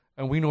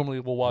 and we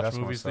normally will watch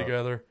movies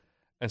together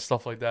and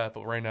stuff like that,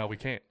 but right now we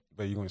can't.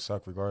 But you're gonna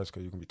suck regardless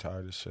because you're gonna be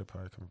tired of shit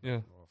probably coming Yeah.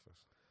 from the office.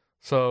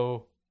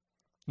 So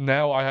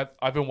now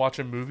I've been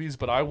watching movies,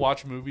 but I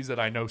watch movies that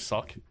I know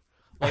suck.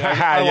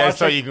 Like,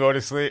 so you can go to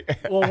sleep.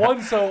 Well,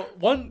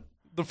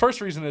 the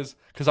first reason is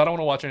because I don't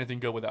want to watch anything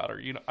good without her.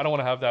 You know, I don't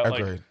want to have that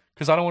Agreed. like,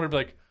 because I don't want to be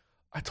like,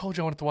 I told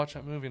you I wanted to watch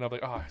that movie, and I'm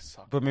like, oh, I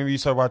suck. But maybe you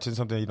start watching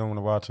something you don't want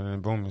to watch, and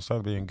then boom, it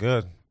starts being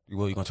good.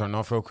 Well, you gonna turn it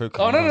off real quick?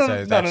 Oh, no,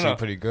 It's actually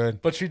pretty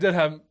good. But she did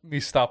have me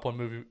stop one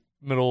movie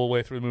middle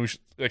way through the movie. She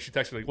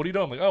texted me like, "What are you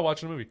doing?" I'm like, "Oh,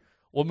 watching a movie."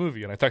 What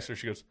movie? And I texted her.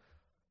 She goes,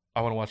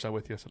 "I want to watch that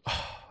with you." I said,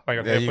 "Oh, I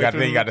got you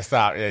got to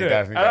stop. Yeah, you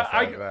definitely got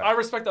to stop. I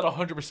respect that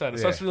 100%.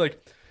 Especially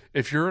like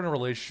if you're in a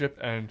relationship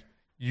and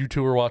you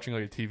two are watching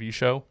like a TV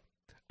show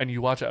and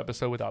you watch an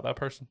episode without that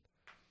person,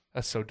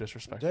 that's so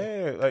disrespectful.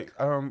 Yeah, like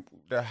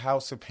the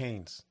House of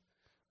Pains.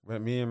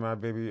 When me and my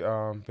baby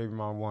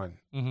mom won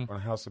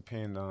on House of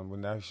Pain,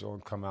 when that show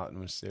come out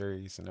in the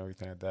series and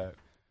everything like that.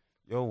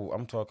 Yo,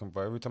 I'm talking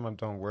about every time I'm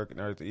done work and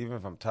everything, even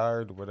if I'm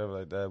tired or whatever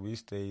like that, we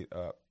stayed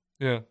up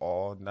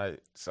all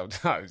night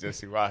sometimes just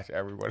to watch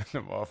every one of the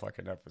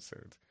motherfucking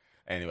episodes.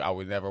 And I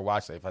would never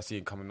watch it. If I see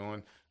it coming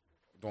on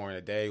during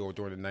the day or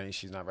during the night and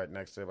she's not right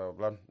next to it, blah,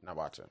 blah, blah, not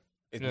watching.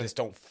 It just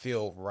don't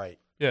feel right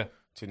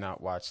to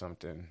not watch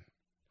something.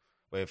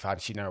 But if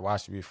she never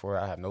watched it before,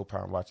 I have no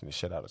problem watching the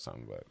shit out of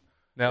something. But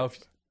now,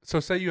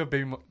 so say you have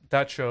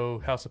that show,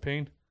 House of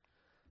Pain.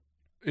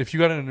 If you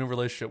got in a new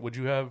relationship, would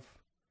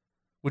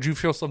you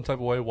feel some type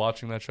of way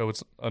watching that show?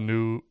 It's a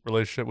new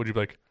relationship. Would you be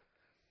like,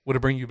 would it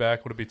bring you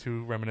back? Would it be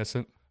too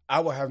reminiscent? I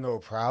would have no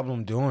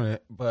problem doing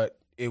it, but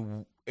it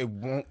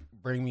won't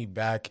bring me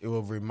back. It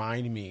will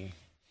remind me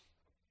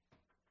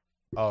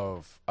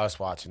of us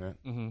watching it.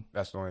 Mm-hmm.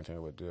 That's the only thing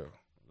it would do.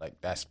 Like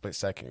that split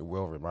second, it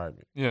will remind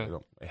me. Yeah,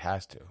 it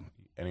has to.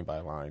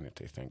 Anybody lying if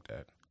they think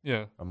that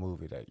a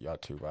movie that y'all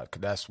two watch,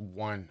 because that's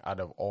one out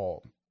of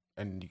all.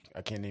 And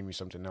I can't name you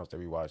something else that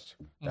we watched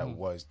that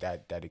was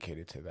that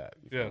dedicated to that.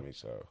 You feel me?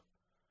 So,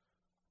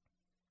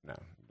 no,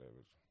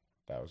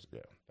 that was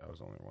the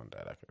only one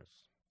that I could.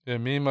 Yeah,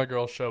 me and my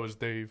girl's show is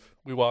Dave.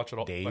 We watch it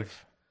all. Dave? Like,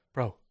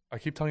 bro, I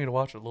keep telling you to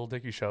watch it. Little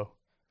Dicky Show.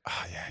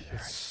 Oh, yeah. It's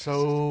right.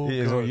 so good.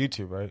 It's on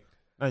YouTube, right?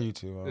 Not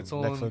YouTube. It's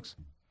on Netflix.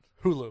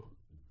 Hulu.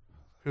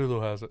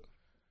 Hulu has it.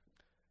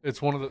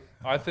 It's one of the.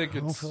 I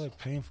don't feel like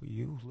paying for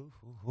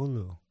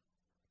Hulu.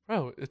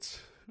 Bro,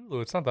 it's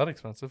Hulu. It's not that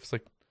expensive. It's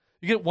like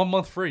you get 1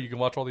 month free. You can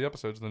watch all the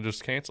episodes and then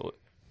just cancel it.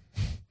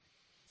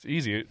 It's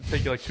easy. It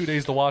take you like 2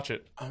 days to watch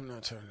it. I'm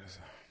not turning this.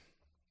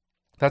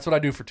 That's what I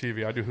do for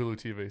TV. I do Hulu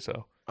TV.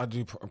 So I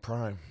do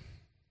Prime.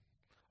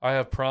 I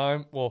have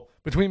Prime. Well,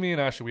 between me and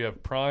Ashley, we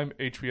have Prime,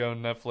 HBO,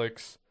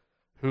 Netflix,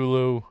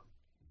 Hulu,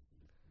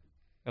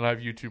 and I have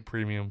YouTube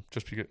Premium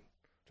just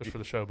for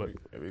the show. But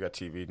we got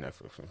TV,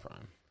 Netflix, and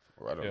Prime.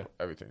 Well, I don't know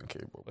everything in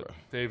cable. But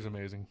Dave's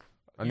amazing.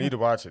 I need to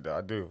watch it though.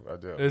 I do.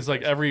 It's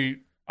like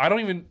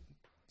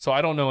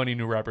I don't know any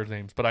new rappers'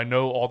 names, but I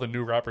know all the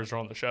new rappers are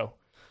on the show.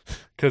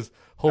 Because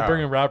he'll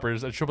bring in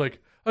rappers, and she'll be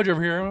like, "Oh, did you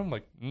ever hear him?" I'm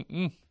like,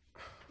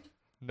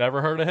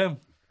 never heard of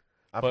him.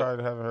 I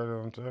probably haven't heard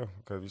of him too,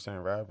 because you're saying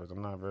rappers.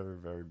 I'm not very,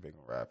 very big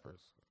on rappers.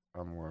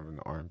 I'm more of an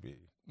R&B.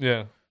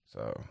 Yeah.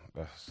 So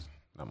that's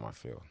not my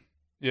field.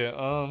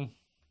 Yeah.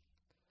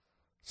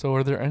 So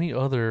are there any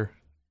other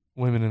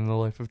women in the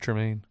life of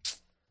Tremaine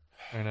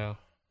right now?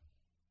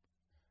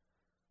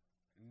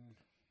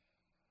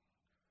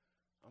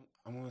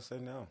 I'm gonna say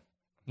no.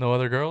 No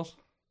other girls?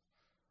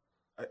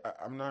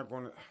 I'm not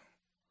gonna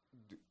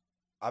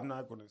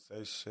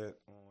say shit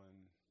on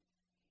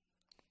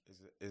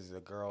is a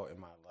girl in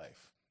my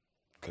life,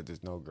 because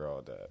there's no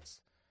girl that's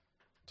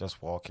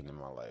just walking in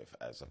my life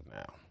as of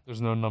now.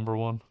 There's no number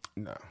one?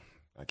 No,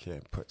 I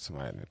can't put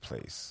somebody in a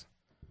place.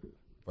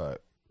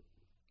 But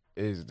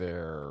is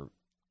there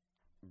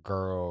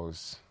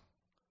girls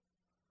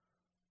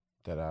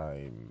that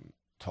I'm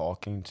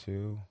talking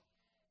to?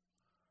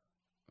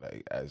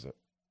 like as a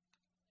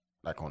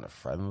like on a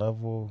friend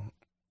level.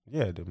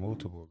 Yeah, there are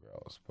multiple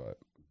girls, but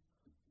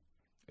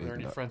Are there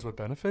any friends with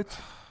benefits?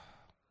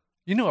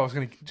 You know I was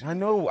gonna. I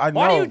know. Why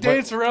do you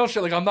dance around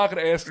shit? Like I'm not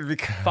gonna ask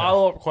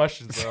follow up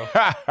questions,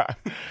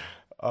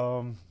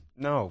 bro.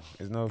 No,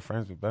 it's no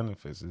friends with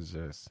benefits. It's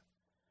just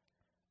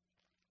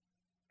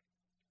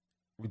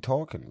we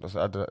talking.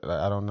 I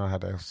don't know how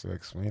to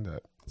explain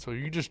that. So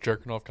you just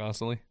jerking off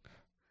constantly?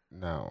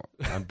 No,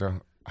 I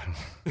don't.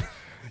 You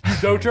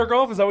don't jerk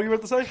off? Is that what you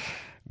meant to say?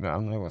 No,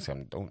 I'm not gonna say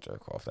I don't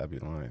jerk off. That'd be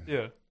lying.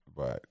 Yeah,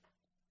 but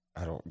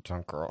I don't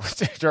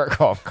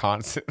jerk off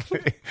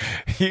constantly.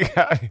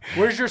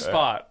 Where's your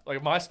spot?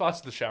 Like my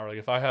spot's the shower. Like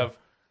if I have,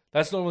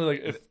 that's normally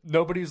like if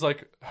nobody's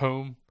like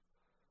home,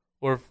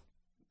 or if,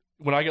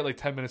 when I get like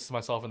 10 minutes to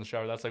myself in the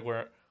shower, that's like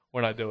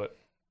when I do it.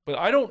 But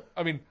I don't.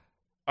 I mean,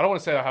 I don't want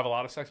to say I have a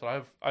lot of sex,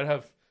 but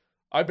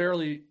I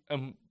barely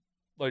am.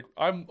 Like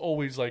I'm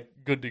always like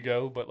good to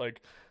go, but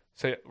like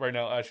say right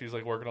now Ashley's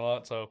like working a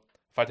lot, so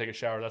if I take a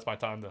shower, that's my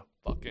time to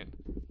fucking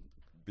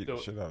beat the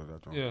shit out of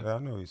that joint. Yeah. I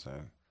know what you're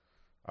saying.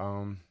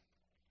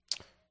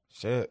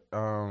 Shit.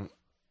 I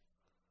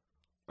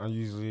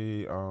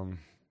usually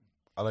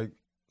I like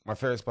my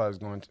favorite spot is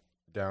going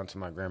down to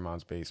my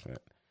grandma's basement.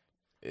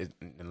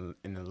 In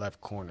the left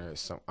corner is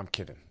some. I'm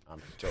kidding.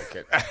 I'm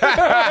joking.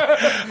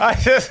 I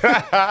just.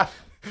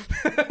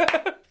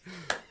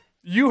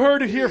 You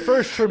heard it here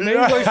first. Tremaine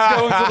likes to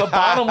go into the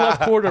bottom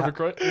left corner of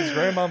his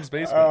grandmom's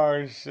basement.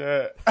 Oh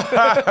shit!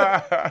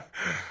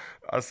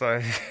 I saw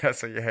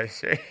your head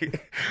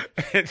shake.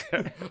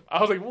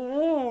 I was like,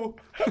 "Woo!"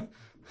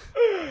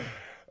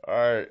 All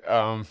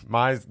right.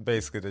 Mine's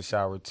basically the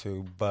shower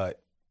too, but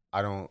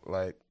I don't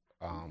like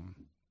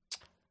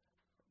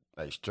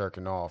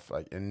jerking off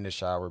like in the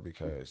shower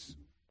because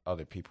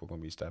other people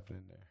gonna be stepping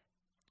in there.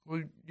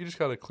 Well, you just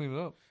gotta clean it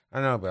up.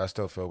 I know, but I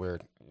still feel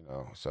weird,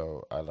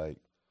 So I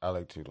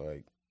like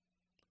to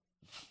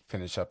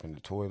finish up in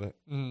the toilet,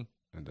 and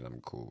then I'm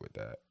cool with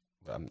that.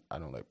 But I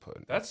don't like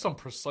putting. That's some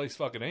precise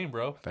fucking aim,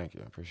 bro. Thank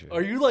you, I appreciate it.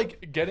 Are you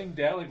like getting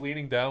down, like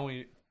leaning down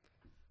when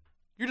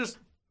you're just,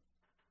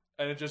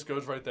 and it just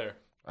goes right there?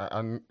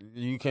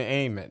 You can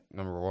aim it.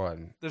 Number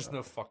one. There's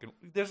a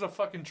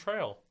fucking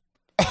trail.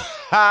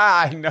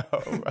 I know.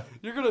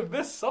 You're gonna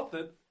miss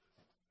something.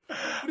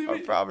 What do you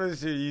mean? I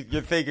promise you,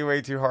 you're thinking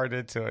way too hard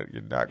into it.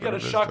 You're not You gonna.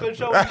 got a shotgun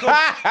shell.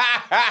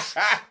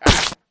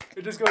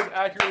 It just goes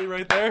accurately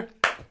right there.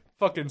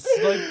 Fucking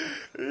snipe.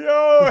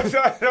 Yo,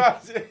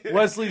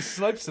 Wesley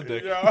snipes the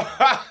dick.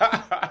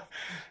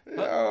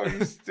 Yo,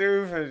 you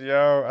stupid,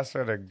 yo. I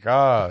swear to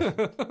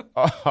God.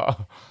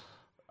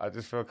 I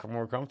just feel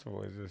more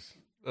comfortable. It's just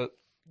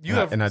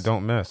I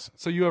don't miss.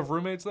 So you have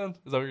roommates then?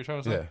 Is that what you're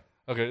trying to say? Yeah.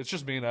 Okay, it's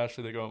just me and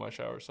Ashley that go in my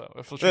shower. So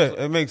if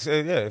It makes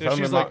it. Yeah, if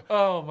she's like,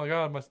 "Oh my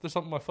God, there's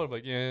something in my foot," I'm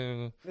like,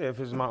 yeah. Yeah, if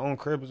it's my own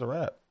crib, it's a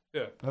wrap.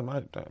 Yeah,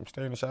 I'm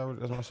staying in the shower.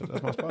 That's my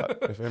spot.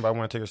 If anybody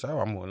want to take a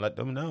shower, I'm gonna let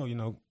them know.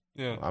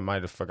 Yeah. I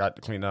might have forgot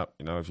to clean up.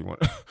 If you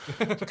want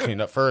to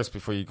clean up first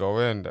before you go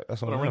in,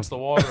 that's what I'm rinse the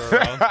water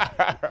around.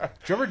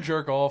 Did you ever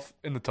jerk off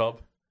in the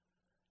tub?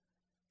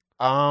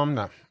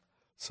 No.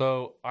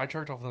 So I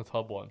jerked off in the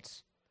tub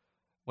once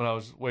when I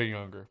was way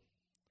younger.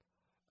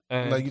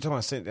 And Like you talking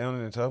about sitting down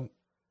in the tub?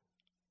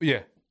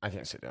 Yeah. I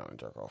can't sit down and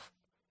jerk off.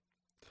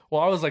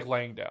 Well, I was like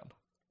laying down.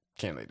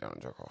 Can't lay down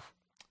and jerk off.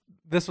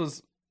 This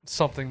was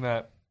something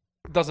that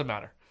doesn't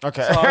matter.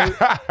 Okay. So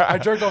I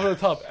jerked off in the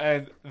tub,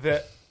 and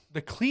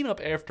the cleanup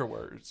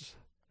afterwards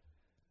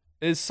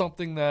is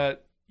something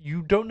that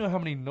you don't know how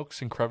many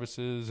nooks and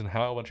crevices and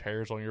how much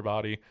hair is on your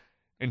body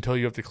until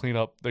you have to clean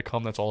up the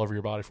cum that's all over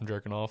your body from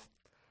jerking off.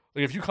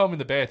 Like if you come in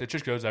the bath, it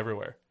just goes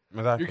everywhere.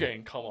 Exactly. You're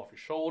getting cum off your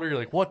shoulder. You're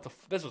like, what the?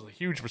 This was a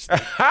huge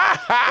mistake. Like,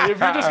 if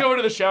you're just going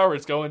to the shower,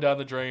 it's going down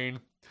the drain.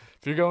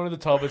 If you're going to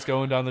the tub, it's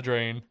going down the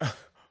drain.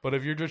 But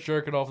if you're just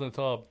jerking off in the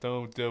tub,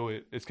 don't do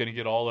it. It's going to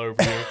get all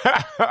over you.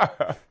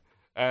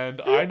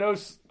 And I know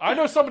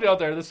somebody out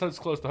there. This is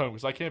close to home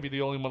because I can't be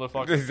the only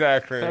motherfucker.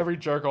 Exactly. To ever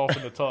jerk off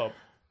in the tub.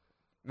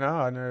 No,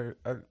 I never.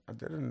 I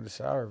did it in the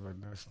shower, but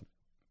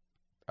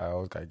I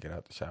always got to get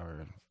out the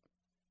shower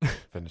and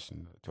finish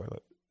in the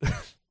toilet.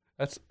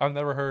 I've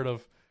never heard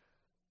of.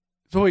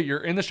 So wait, you're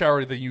in the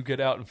shower, then you get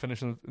out and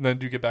finish, and then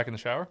do you get back in the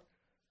shower?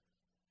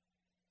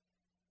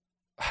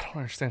 I don't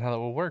understand how that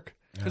will work.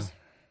 Because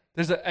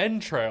there's an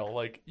end trail.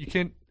 Like you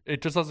can't.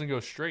 It just doesn't go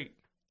straight.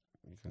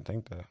 You can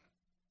think that.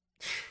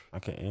 I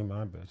can aim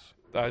my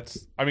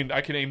bitch.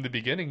 I can aim the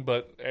beginning,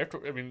 but after,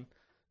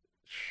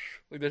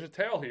 like there's a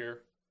tail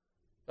here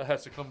that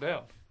has to come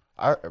down.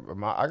 I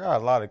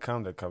got a lot of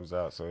cum that comes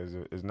out, so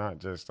it's not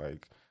just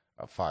like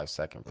a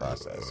 5-second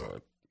process.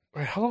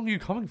 Wait, how long are you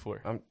coming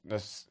for?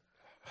 That's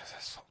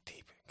so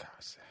deep in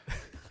concept.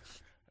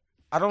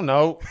 I don't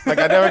know. Like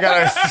I never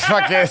got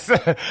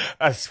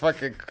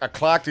a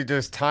clock to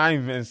just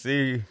time and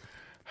see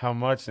how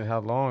much and how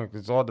long.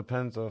 It all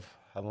depends of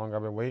how long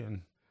I've been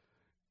waiting.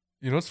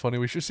 You know what's funny?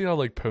 We should see how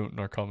like potent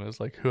our cum is.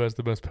 Like who has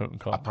the best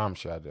potent cum? I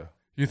promise you I do.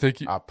 You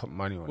think? I put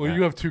money on Well, that.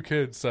 you have 2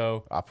 kids,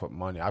 so I put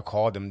money. I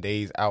called them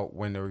days out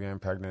when they were getting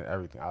pregnant,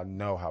 everything. I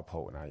know how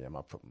potent I am.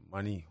 I put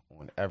money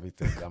on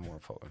everything. I'm more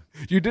potent.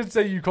 you did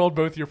say you called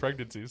both your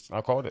pregnancies. I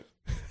called it.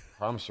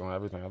 Promise you on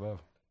everything I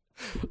love.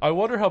 I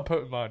wonder how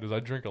potent mine is. I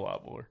drink a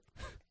lot more,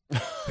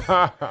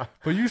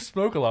 but you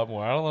smoke a lot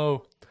more. I don't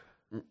know.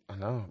 I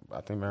know.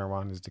 I think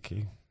marijuana is the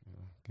key.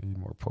 Give you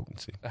more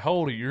potency. How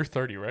old are you? You're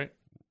 30, right?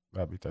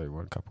 I'll be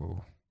 31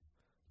 couple.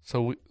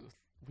 So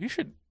we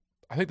should.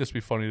 I think this would be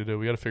funny to do.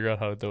 We got to figure out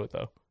how to do it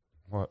though.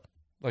 What?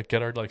 Like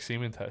get our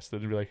semen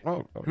tested and be like,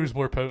 Oh, who's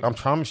more potent? I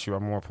promise you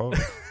I'm more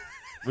potent.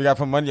 We got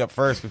to put money up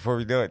first before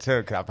we do it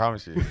too, because I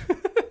promise you.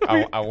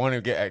 I want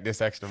to get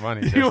this extra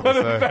money. You want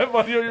to bet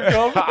money on your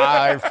cum?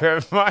 I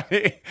put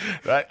money.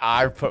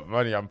 I put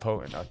money. I'm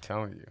potent. I'm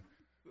telling you.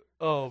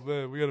 Oh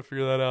man, we got to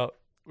figure that out.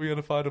 We got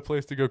to find a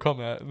place to go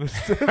come at and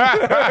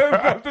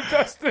have to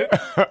test it.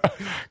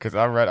 Because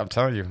I'm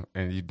telling you,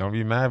 and you don't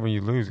be mad when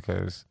you lose,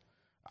 because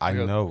I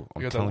know.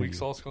 I'm You got that telling weak you.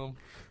 sauce cum?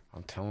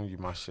 I'm telling you,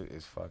 my shit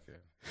is fucking.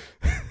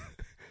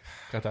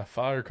 Got that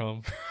fire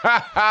cum.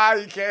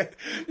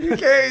 you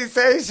can't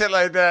say shit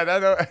like that.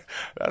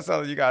 That's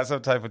all. You got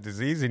some type of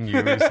disease in you.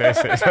 When you say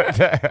shit like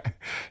that.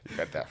 You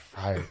got that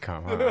fire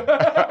cum. Huh?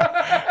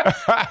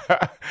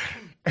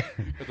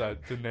 Got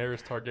that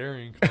Daenerys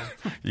Targaryen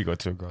cum. You go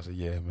to a girl and say,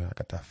 "Yeah, man, I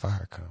got that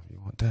fire cum. You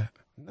want that?"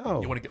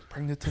 No. You want to get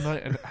pregnant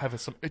tonight and have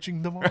some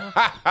itching tomorrow?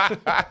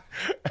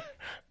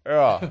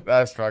 Oh,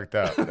 that's fucked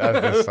up.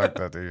 That's just fucked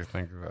up to even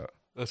think about.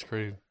 That's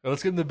crazy. Now,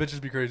 let's get in the bitches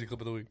be crazy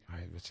clip of the week. All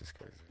right, bitch is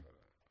crazy.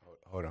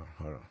 Hold on.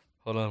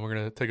 Hold on, we're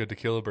gonna take a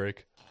tequila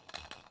break.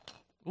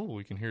 Ooh,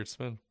 we can hear it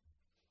spin.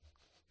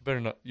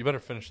 You better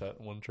finish that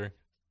in one drink.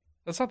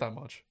 That's not that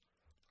much.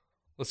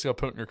 Let's see how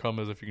potent your cum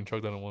is if you can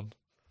chug that in one.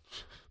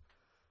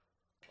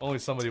 Only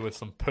somebody with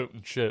some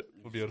potent shit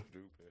would be able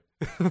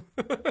to.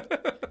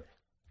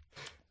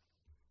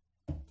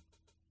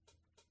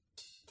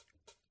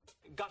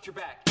 Got your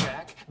back,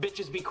 Jack.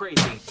 Bitches be crazy.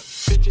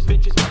 Bitches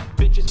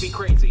be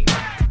crazy.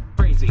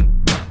 Crazy.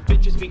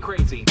 Bitches be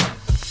crazy.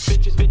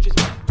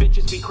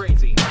 Bitches be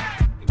crazy.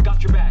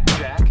 Got your back,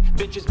 Jack.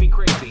 Bitches be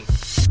crazy.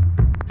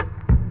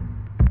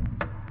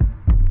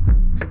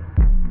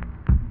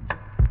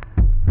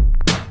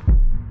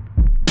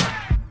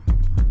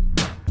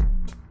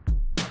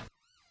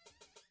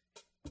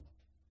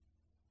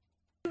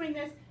 Doing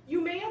this,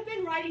 you may have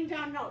been writing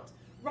down notes.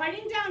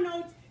 Writing down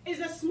notes is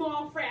a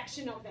small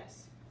fraction of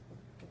this.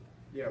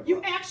 Yeah,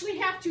 you actually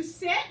have to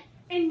sit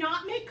and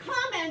not make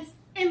comments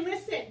and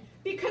listen,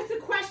 because the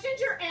questions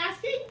you're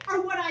asking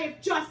are what I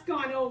have just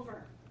gone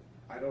over.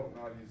 I don't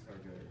know how to use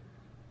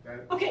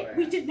calculator. Okay,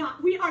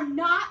 we are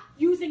not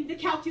using the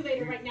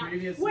calculator right now.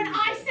 When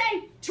I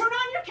say turn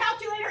on your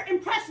calculator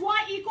and press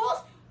Y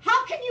equals,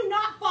 how can you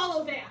not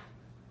follow that?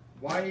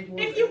 Y equals.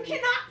 If you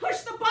cannot push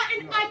the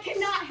button, I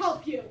cannot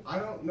help you. I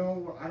don't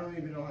know. I don't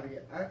even know how to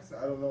get X.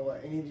 I don't know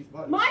what any of these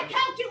buttons. My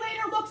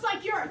calculator looks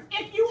like yours.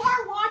 If you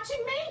are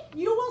watching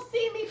me, you will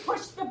see me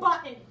push the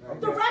button. Okay.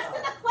 The rest of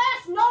the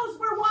class knows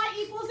where Y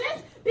equals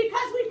is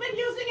because we've been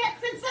using it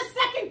since the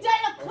second day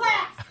of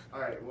class. All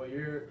right. Well,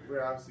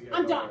 we're obviously.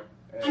 I'm done.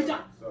 I'm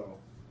done.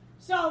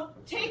 So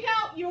take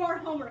out your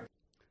homework.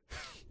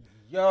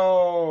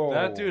 Yo,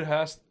 That dude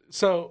has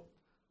so.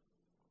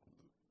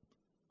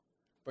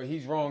 But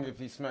he's wrong if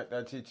he smacked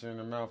that teacher in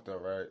the mouth, though,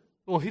 right?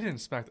 Well, he didn't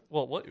smack.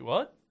 Well,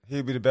 what?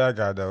 He'd be the bad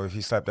guy, though, if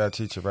he slapped that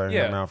teacher right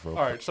in the mouth. All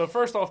right. So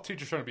first off,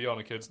 teachers trying to be on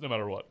the kids, no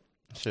matter what.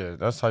 Shit,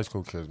 that's high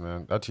school kids,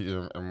 man. That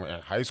teacher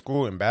in high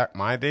school and back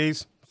my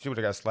days, she would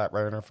have got slapped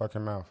right in her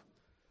fucking mouth.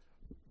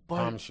 But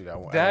Promise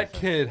you that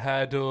kid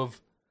had to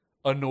have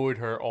annoyed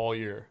her all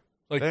year.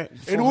 Like,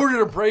 They- in order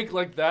to break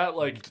like that,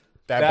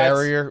 that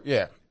barrier,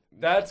 yeah.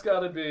 That's got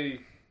to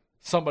be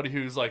somebody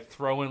who's like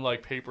throwing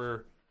like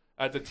paper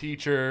at the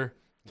teacher,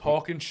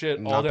 talking shit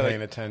all Not day. paying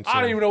like, attention. I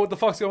don't even know what the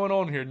fuck's going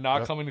on here.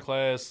 Not coming to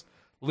class,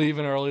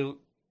 leaving early,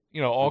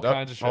 all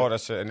kinds of shit. All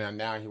that shit, and then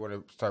now he want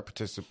to start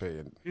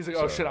participating. He's like,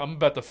 oh shit, I'm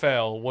about to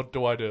fail. What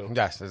do I do?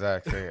 Yes,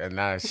 exactly. And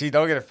now she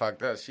don't get it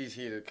fucked up. She's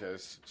heated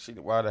because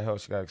why the hell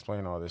she got to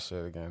explain all this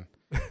shit again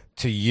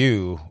to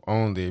you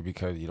only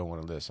because you don't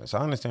want to listen. So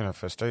I understand her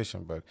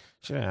frustration, but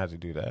she didn't have to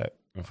do that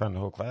in front of the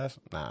whole class.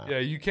 Nah. Yeah,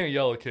 you can't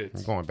yell at kids.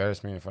 You're going to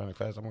embarrass me in front of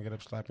the class. I'm going to get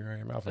up, slap you right in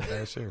your mouth, and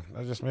embarrass you.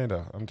 That's just me,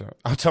 though. I'm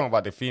talking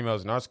about the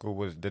females in our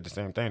school did the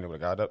same thing. They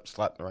would have got up,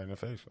 slapped her right in the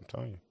face. I'm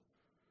telling you.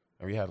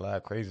 And we had a lot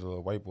of crazy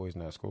little white boys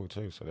in that school,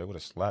 too. So they would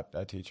have slapped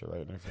that teacher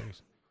right in their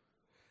face.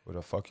 What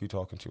the fuck you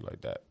talking to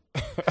like that?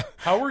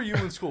 How were you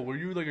in school? Were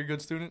you like a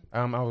good student?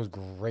 I was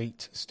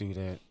great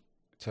student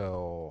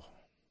till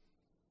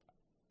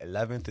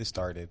 11th it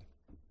started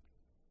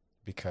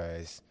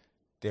because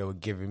they were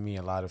giving me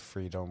a lot of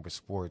freedom with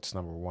sports,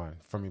 number one.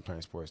 For me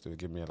playing sports, they were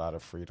giving me a lot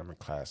of freedom in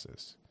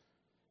classes.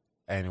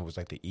 And it was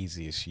like the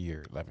easiest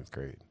year, 11th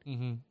grade.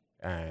 Mm-hmm.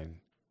 And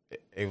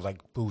it was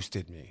like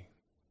boosted me.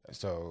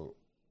 So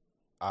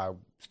I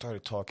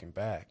started talking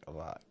back a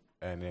lot.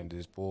 And then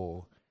this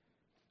bull,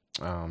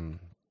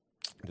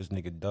 this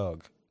nigga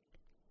Doug,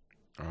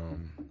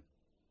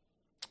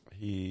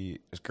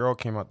 this girl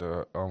came out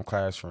the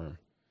classroom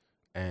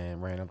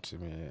and ran up to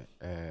me,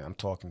 and I'm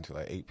talking to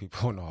like 8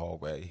 people in the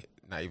hallway,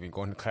 not even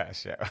going to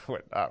class yet.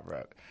 Whatnot,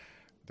 bro.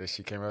 Then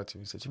she came up to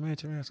me and said,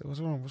 Jermaine, I said, what's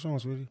wrong,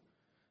 sweetie?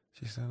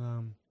 She said,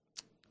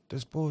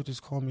 this boy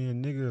just called me a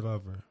nigger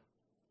lover,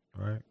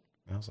 right?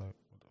 And I was like,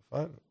 what the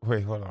fuck?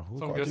 Wait, hold on.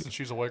 So I'm guessing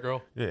she's a white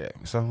girl? Yeah.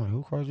 So I'm like,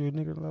 who called you a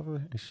nigger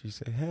lover? And she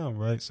said, him,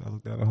 right? So I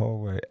looked down the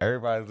hallway.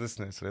 Everybody's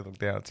listening, so they looked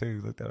down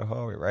too. Looked down the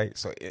hallway, right?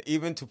 So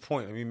even to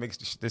point, let me make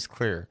this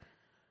clear.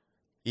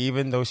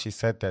 Even though she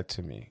said that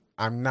to me,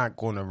 I'm not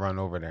going to run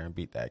over there and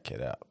beat that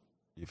kid up.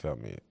 You feel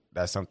me?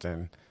 That's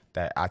something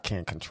that I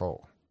can't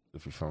control,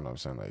 if you feel what I'm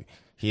saying. Like,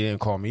 he didn't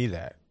call me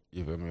that,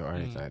 you feel me, or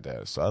anything like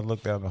that. So I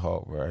looked down the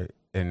hallway, right?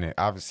 And then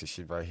obviously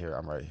she's right here,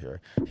 I'm right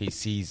here. He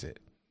sees it.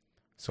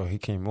 So he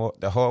came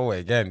the hallway.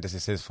 Again, this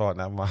is his fault,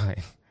 not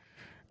mine.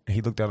 And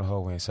he looked down the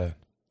hallway and said,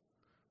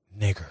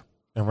 nigger,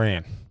 and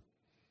ran.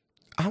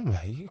 I'm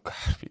like, you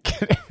gotta be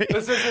kidding me.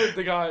 This isn't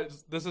the guy.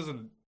 This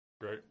isn't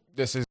great.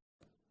 This is.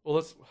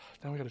 Well,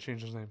 now we gotta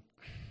change his name.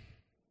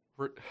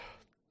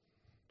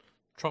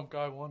 Trump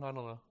guy one? I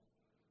don't know.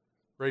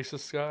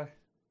 Racist guy?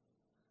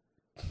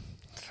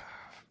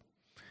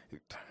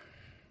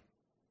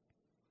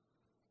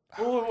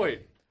 Oh,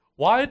 wait.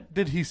 Why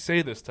did he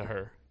say this to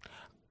her?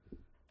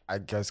 I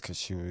guess because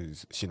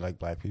she liked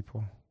black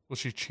people. Was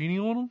she cheating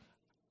on him?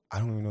 I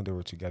don't even know they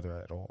were together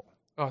at all.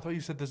 Oh, I thought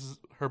you said this is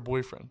her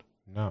boyfriend.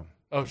 No.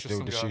 Oh, it's just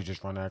some guy. She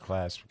just run our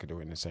class. We could do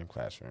it in the same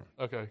classroom.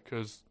 Okay,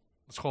 because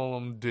let's call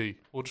him D.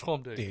 We'll just call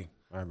him D. D.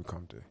 I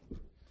become D.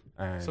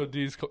 And so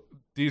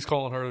D's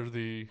calling her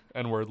the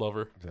N-word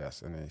lover.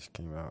 Yes, and then she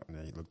came out, and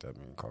then he looked at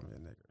me and called me a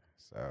nigger.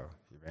 So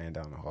he ran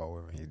down the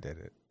hallway when he did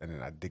it, and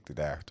then I dicked it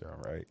after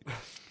him, right?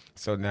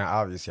 So now,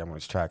 obviously, I'm on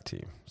his track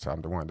team. So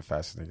I'm one of the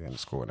fastest niggas in the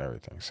school and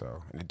everything,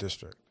 so in the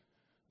district.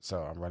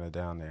 So I'm running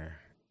down there,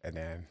 and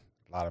then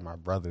a lot of my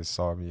brothers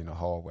saw me in the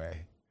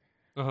hallway.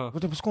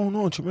 What's going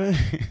on, man?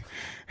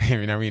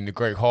 You know, we in the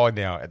Great Hall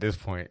now at this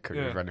point, because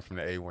we're running from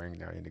the A wing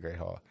now in the Great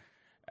Hall.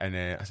 And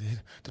then I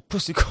said, the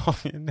pussy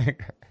called me a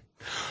nigger.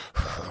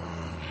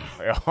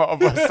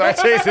 Almost start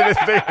chasing this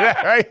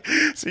nigga, right?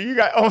 So you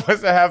got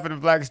almost a half of the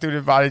black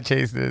student body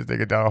chasing this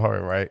nigga down the hallway,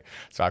 right?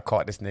 So I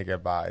caught this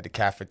nigga by the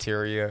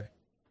cafeteria,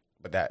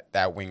 but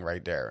that wing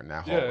right there in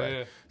that hallway.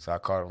 Yeah. So I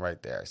caught him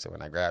right there. So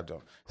when I grabbed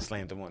him,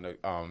 slammed him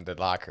on the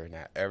locker.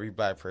 Now every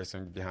black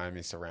person behind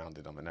me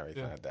surrounded him and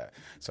everything like that.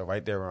 So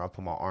right there when I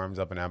put my arms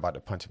up and I'm about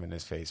to punch him in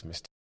his face,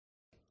 Mr.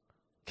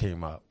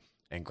 came up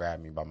and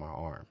grabbed me by my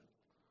arm.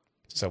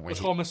 So when Let's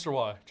call Mr.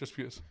 Y, just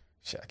because.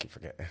 Shit, I keep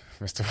forgetting.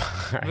 Mr.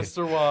 Y.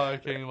 Mr. Y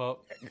came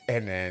up.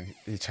 And then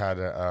he tried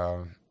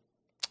to,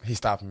 he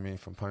stopped me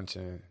from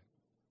punching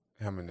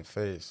him in the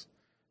face.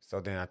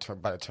 So then I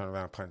about to turn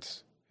around and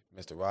punch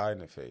Mr. Y in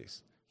the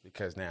face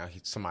because now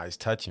somebody's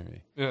touching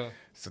me. Yeah.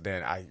 So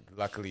then I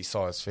luckily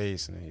saw his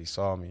face and then he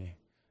saw me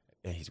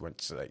and he went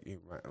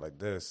like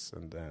this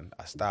and then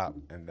I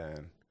stopped and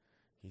then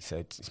he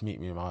said, just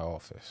meet me in my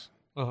office.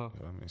 You know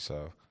what I mean?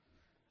 So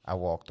I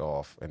walked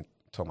off and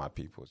told my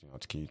people,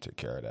 can you take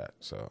care of that?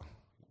 So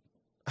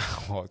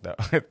I walked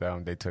out with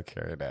them. They took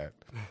care of that.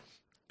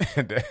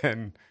 And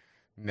then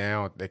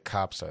now the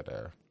cops are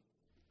there.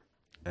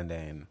 And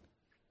then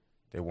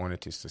they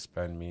wanted to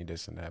suspend me,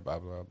 this and that, blah,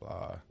 blah,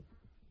 blah.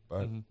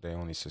 But they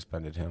only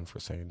suspended him for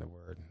saying the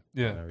word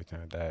and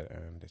everything like that.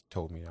 And they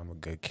told me I'm a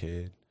good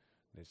kid,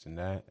 this and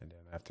that. And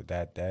then after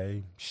that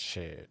day,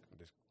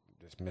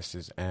 this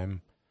Mrs.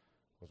 M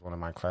was one of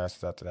my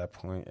classes after that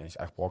point. And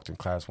I walked in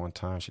class one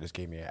time. She just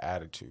gave me an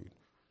attitude.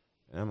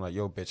 And I'm like,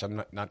 yo, bitch,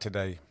 I'm not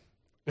today.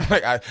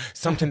 Like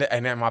something that,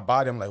 and in my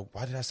body, I'm like,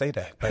 why did I say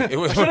that? Like, it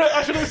was,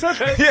 I should have said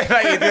that.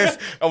 Yeah,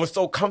 I was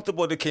so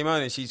comfortable that came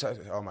out, and she said,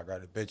 oh my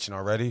God, bitching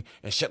already,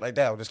 and shit like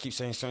that. I'll just keep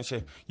saying certain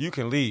shit. You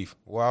can leave.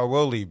 Well, I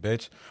will leave,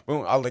 bitch.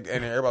 Boom. I like,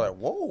 and then everybody like,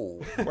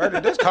 whoa, where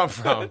did this come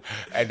from?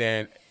 And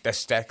then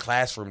that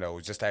classroom though,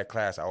 was just that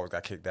class. I always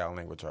got kicked out in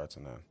language arts,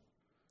 and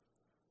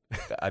then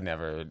I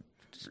never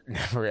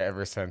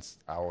ever since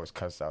I always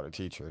cussed out a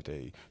teacher.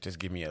 They just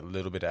give me a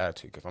little bit of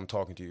attitude. If I'm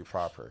talking to you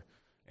proper,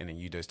 and then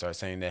you just start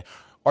saying that,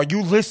 are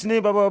you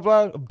listening, blah, blah,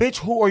 blah? Bitch,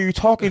 who are you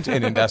talking to?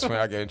 And then that's when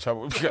I get in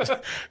trouble. Because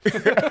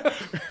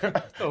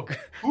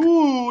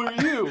who are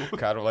you?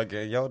 Kind of like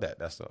getting yelled at.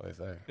 That's the only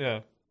thing. Yeah.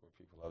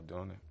 People love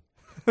doing it.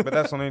 But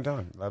that's the only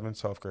time.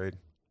 11th, 12th grade.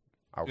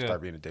 I would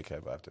start being a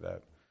dickhead, but after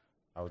that,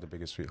 I was the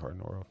biggest sweetheart in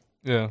the world.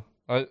 Yeah.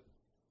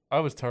 I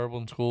was terrible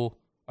in school.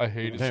 I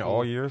hated school.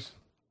 All years?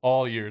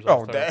 All years.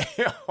 Oh, damn.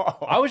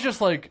 I was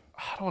just like,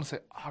 I don't want to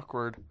say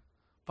awkward,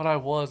 but I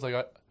was like,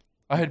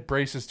 I had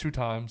braces 2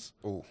 times.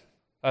 Ooh.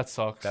 That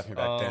sucks.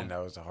 Definitely back then,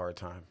 that was a hard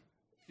time.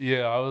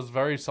 Yeah, I was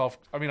very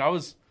I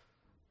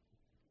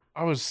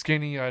was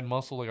skinny. I had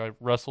muscle. Like, I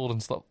wrestled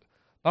and stuff.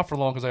 Not for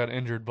long because I got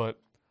injured, but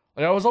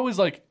like, I was always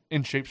like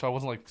in shape, so I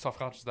wasn't like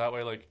self-conscious that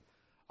way. Like,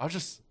 I was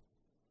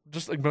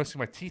just like missing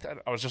my teeth.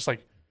 I was just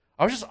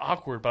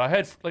awkward, but I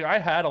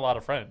had a lot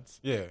of friends.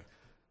 Yeah.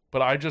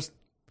 But I just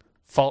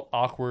felt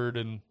awkward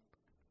in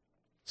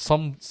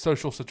some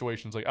social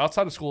situations. Like,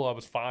 outside of school, I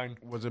was fine.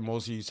 Was it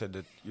mostly, you said,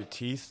 that your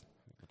teeth,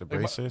 the like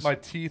braces? my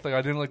teeth, like,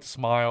 I didn't like to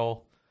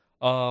smile.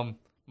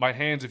 My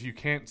hands, if you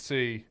can't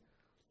see,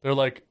 they're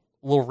like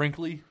a little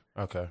wrinkly.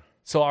 Okay.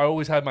 So I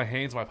always had my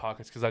hands in my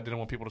pockets because I didn't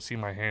want people to see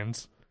my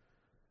hands.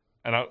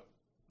 And I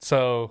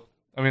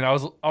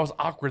was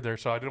awkward there,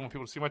 so I didn't want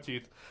people to see my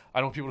teeth. I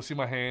didn't want people to see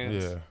my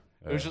hands.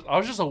 Yeah. It was just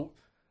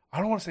I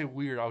don't want to say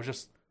weird. I was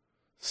just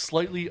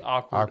slightly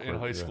awkward in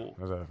high school.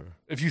 Exactly.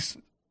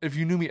 If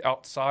you knew me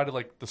outside of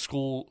like the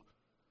school,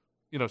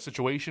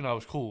 situation, I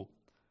was cool.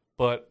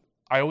 But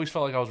I always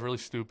felt like I was really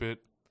stupid.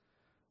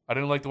 I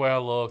didn't like the way I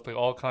looked.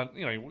 Like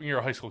when you're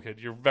a high school kid,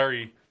 you're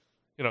very,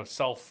 you're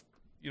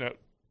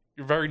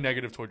very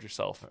negative towards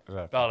yourself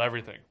about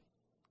everything.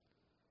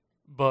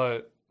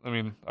 But I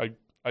mean,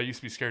 I used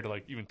to be scared to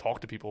like even talk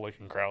to people like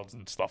in crowds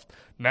and stuff.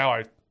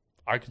 Now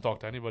I can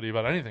talk to anybody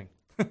about anything.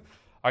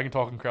 I can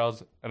talk in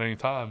crowds at any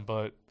time,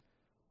 but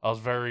I was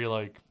very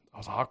like I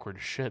was awkward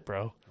as shit,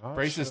 bro. Oh,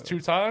 Braces shit. 2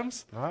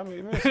 times? I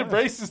mean,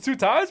 Braces 2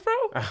 times, bro?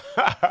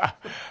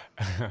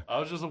 I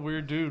was just a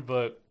weird dude,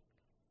 but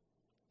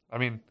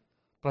I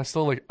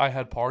still like I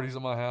had parties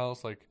at my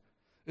house. Like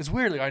it's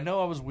weird. Like I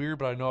know I was weird,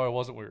 but I know I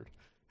wasn't weird.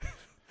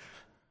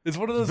 It's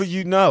one of those. But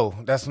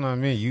that's what I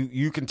mean.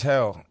 You can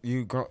tell.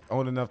 You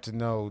old enough to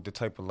know the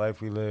type of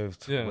life we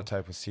lived, what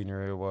type of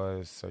scenery it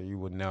was, so you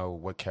would know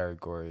what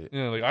category.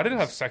 Yeah, like I didn't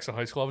have sex in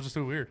high school. I was just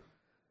too weird.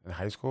 In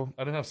high school?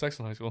 I didn't have sex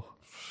in high school.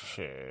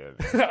 Shit.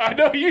 I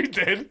know you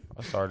did.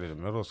 I started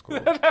in middle school.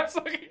 That's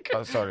like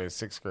I started in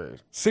 6th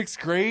grade. 6th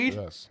grade?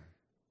 Yes.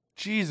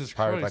 Jesus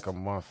Probably Christ. like a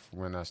month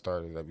when I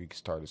started that we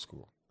started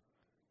school.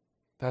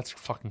 That's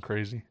fucking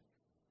crazy.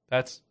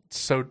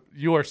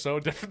 You are so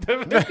different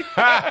than me.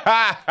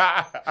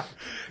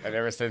 And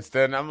ever since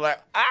then, I'm like,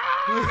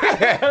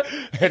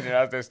 and then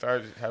I just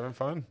started having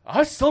fun.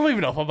 I still don't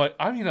even know if I'm like,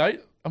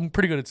 I'm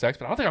pretty good at sex,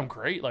 but I don't think I'm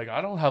great. Like,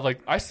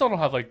 I still don't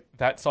have like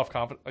that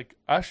self-confidence. Like,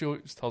 Ashley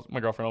my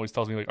girlfriend always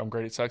tells me like I'm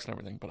great at sex and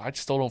everything, but I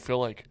still don't feel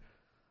like,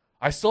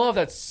 I still have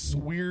that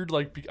weird,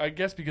 like, I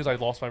guess because I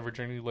lost my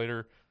virginity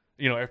later,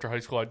 after high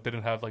school, I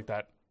didn't have like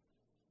that,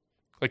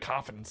 like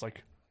confidence,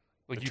 like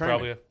you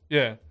probably have.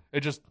 Yeah.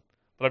 It just,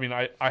 but I mean,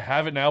 I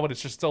have it now, but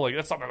it's just still like,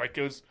 that's something that like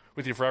goes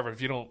with you forever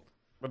if you don't.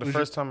 But the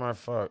first time I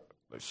fucked,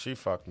 she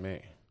fucked me.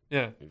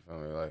 Yeah. You feel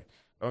me? Like,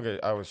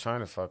 I was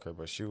trying to fuck her,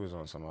 but she was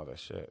on some other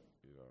shit,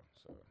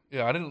 so.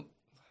 Yeah, I didn't.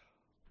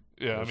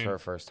 Yeah, it was her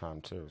first time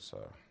too,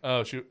 so.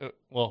 Oh,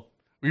 well,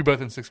 were you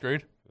both in 6th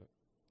grade? Yeah.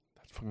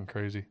 That's fucking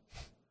crazy.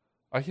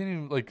 I can't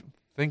even like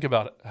think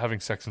about having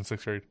sex in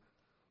 6th grade.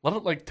 Let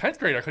alone like 10th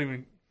grade, I couldn't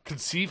even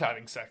conceive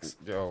having sex.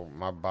 Yo,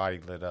 my body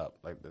lit up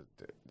like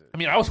I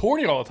mean, I was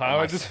horny all the time.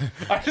 I just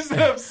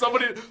have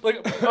somebody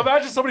like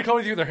imagine somebody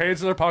coming to you with their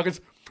hands in their pockets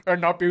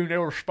and not being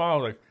able to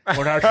respond. Like,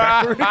 want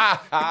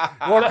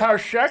to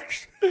have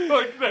sex?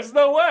 Like, there's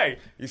no way.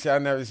 You see,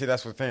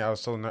 that's the thing. I was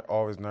so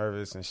always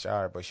nervous and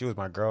shy, but she was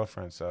my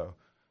girlfriend, so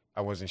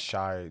I wasn't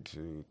shy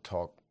to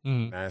talk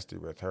nasty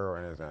with her or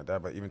anything like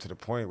that. But even to the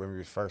point when we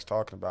were first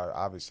talking about it,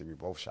 obviously we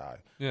both shy.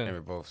 Yeah. And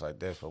we both like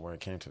this. But when it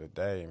came to the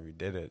day and we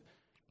did it,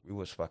 we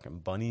was fucking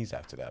bunnies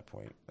after that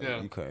point.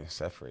 Like, you couldn't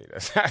separate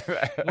us.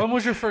 When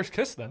was your first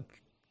kiss then?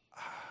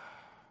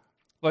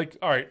 Like,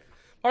 all right.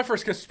 My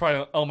first kiss was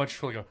probably elementary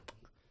school,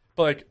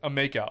 but like a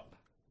makeout.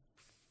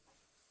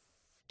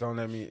 Don't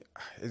let me.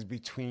 It's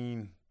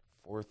between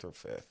 4th or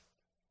 5th.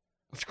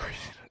 That's crazy.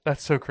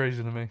 That's so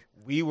crazy to me.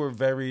 We were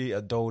very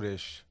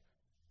adultish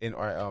in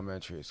our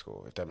elementary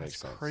school, if that makes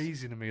sense. That's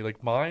crazy to me.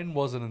 Like, mine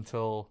wasn't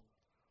until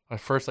my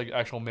first like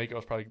actual makeout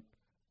was probably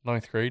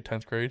 9th grade,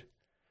 10th grade.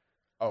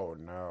 Oh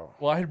no!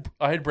 Well,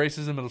 I had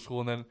braces in middle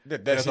school, and then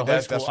that's what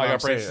I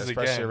got braces saying,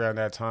 especially again. Around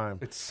that time.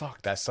 It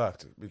sucked. That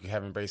sucked.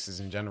 Having braces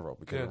in general,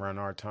 because around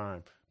our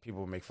time, people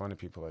would make fun of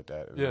people like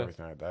that and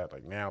everything like that.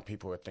 Like now,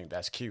 people would think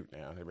that's cute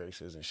now, the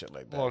braces and shit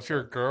like that. Well, if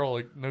you're a girl,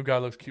 like no guy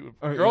looks cute.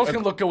 Girls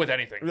can look good with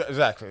anything.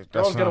 Exactly.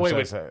 Girls get away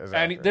with it.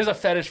 And there's a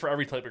fetish for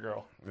every type of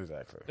girl.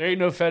 Exactly. There ain't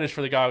no fetish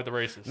for the guy with the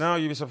braces. No,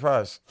 you'd be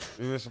surprised.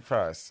 You'd be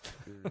surprised.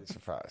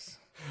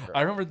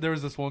 I remember there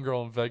was this one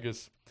girl in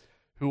Vegas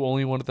who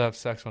only wanted to have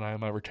sex when I had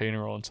my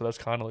retainer on, so that's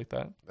kind of like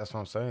that. That's what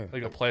I'm saying.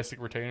 Like a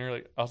plastic retainer.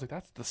 Like I was like,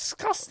 that's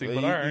disgusting.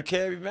 But you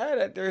can't be mad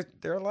at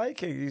their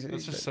liking.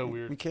 It's just so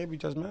weird. We can't be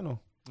judgmental.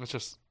 It's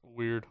just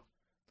weird.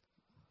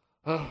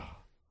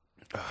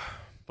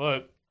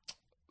 But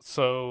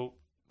so,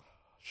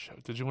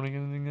 did you want to get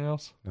anything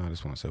else? No, I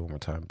just want to say one more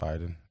time,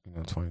 Biden.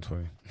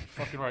 2020.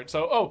 Fucking right.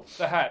 So,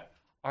 the hat.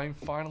 I'm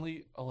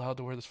finally allowed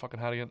to wear this fucking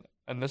hat again,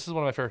 and this is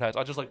one of my favorite hats.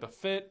 I just like the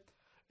fit.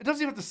 It doesn't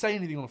even have to say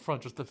anything on the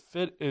front. Just the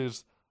fit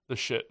is the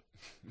shit.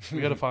 We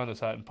got to find this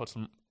hat and put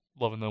some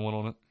Love and No One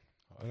on it.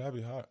 Oh, that'd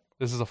be hot.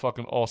 This is a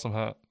fucking awesome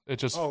hat. It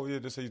just. Oh yeah,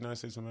 this is United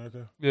States of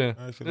America. Yeah,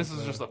 this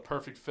is just a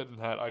perfect fitting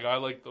hat. I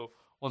like the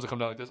ones that come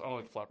down like this. I don't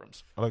like the flat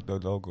rims. I like the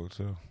logo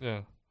too.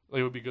 Yeah,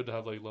 like, it would be good to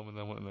have like Love and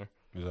No One in there.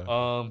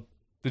 Exactly.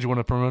 Did you want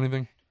to promote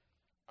anything?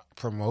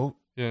 Promote?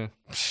 Yeah.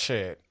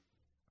 Shit.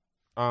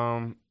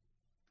 Now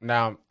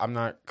I'm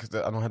not because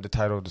I don't have the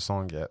title of the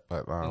song yet,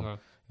 but Okay.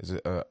 Is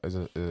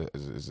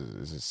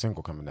a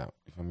single coming out?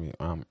 You feel me?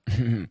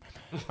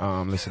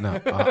 Listen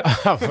up.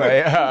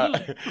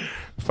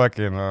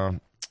 Fucking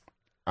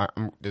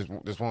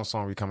There's one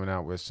song we coming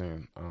out with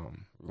soon.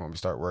 We're gonna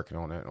start working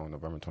on it on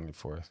November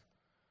 24th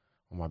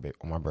on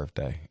my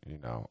birthday. You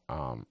know,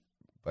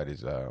 but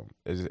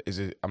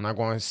I'm not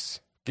going to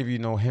give you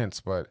no hints,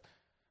 but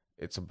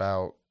it's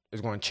going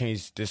to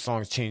change. This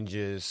song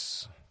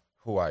changes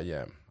who I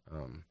am.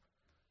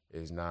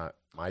 It's not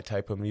my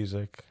type of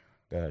music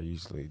that I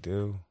usually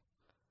do.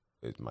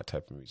 It's my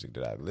type of music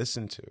that I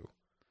listen to.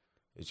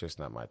 It's just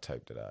not my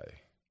type that I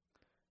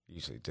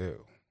usually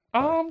do.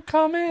 I'm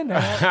coming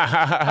out.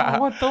 I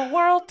want the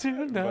world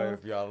to know. But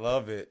if y'all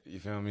love it, you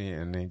feel me,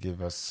 and then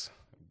give us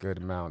a good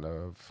amount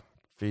of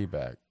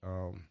feedback,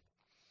 I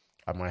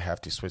might have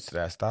to switch to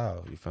that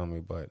style, you feel me?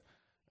 But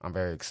I'm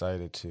very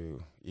excited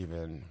to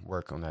even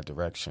work on that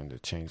direction to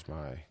change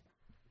my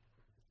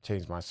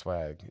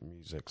swag in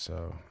music.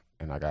 So,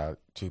 and I got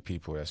 2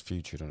 people that's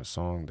featured on the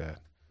song that,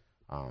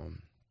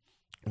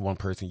 one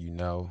person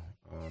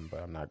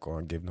but I'm not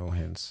going to give no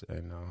hints,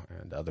 and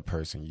the other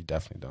person you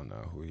definitely don't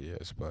know who he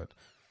is. But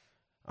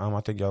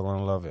I think y'all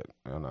gonna love it,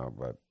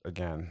 But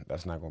again,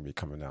 that's not gonna be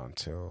coming out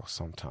until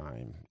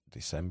sometime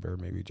December,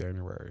 maybe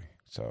January.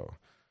 So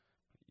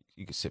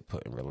you can sit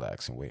put and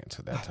relax and wait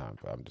until that time.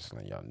 But I'm just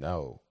letting y'all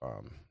know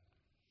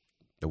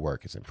the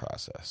work is in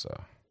process.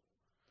 So.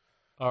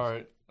 All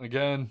right.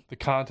 Again, the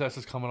contest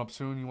is coming up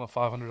soon. You want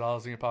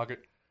 $500 in your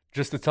pocket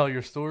just to tell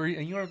your story,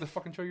 and you don't have to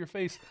fucking show your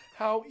face.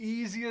 How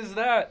easy is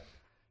that?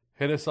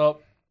 Hit us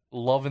up,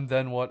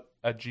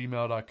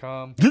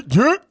 loveandthenwhat@gmail.com.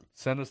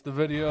 Send us the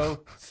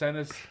video. Send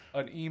us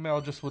an email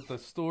just with the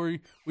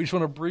story. We just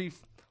want a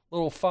brief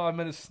little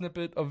 5-minute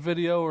snippet of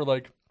video or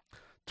like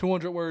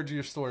 200 words of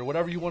your story.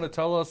 Whatever you want to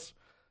tell us,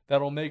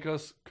 that'll make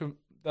us,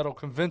 that'll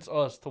convince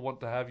us to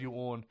want to have you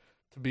on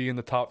to be in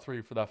the top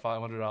 3 for that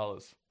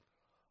 $500.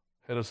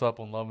 Hit us up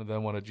on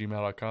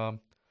loveandthenwhat@gmail.com.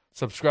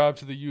 Subscribe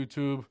to the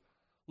YouTube.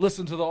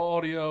 Listen to the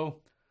audio.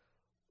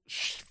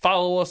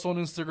 Follow us on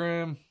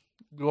Instagram.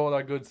 Do all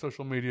that good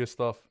social media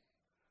stuff.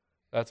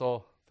 That's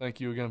all. Thank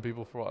you again,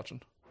 people, for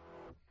watching.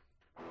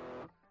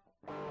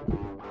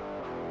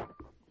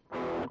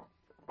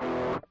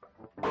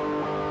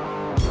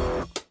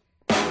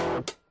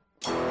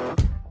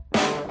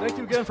 Thank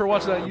you again for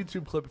watching that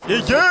YouTube clip.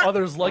 If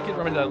others like it,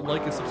 remember that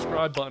like and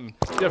subscribe button.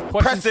 If you have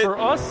questions for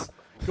us,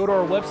 go to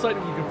our website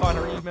and you can find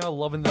our email,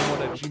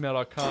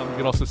 loveandthenwhat@gmail.com. You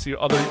can also see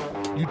other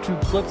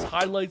YouTube clips,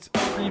 highlights,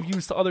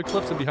 previews to other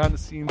clips, and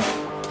behind-the-scenes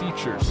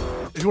features.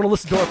 If you want to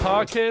listen to our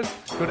podcast,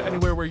 go to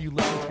anywhere where you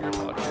listen to your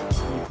podcast.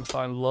 And you can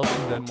find Love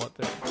and Then What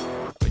there.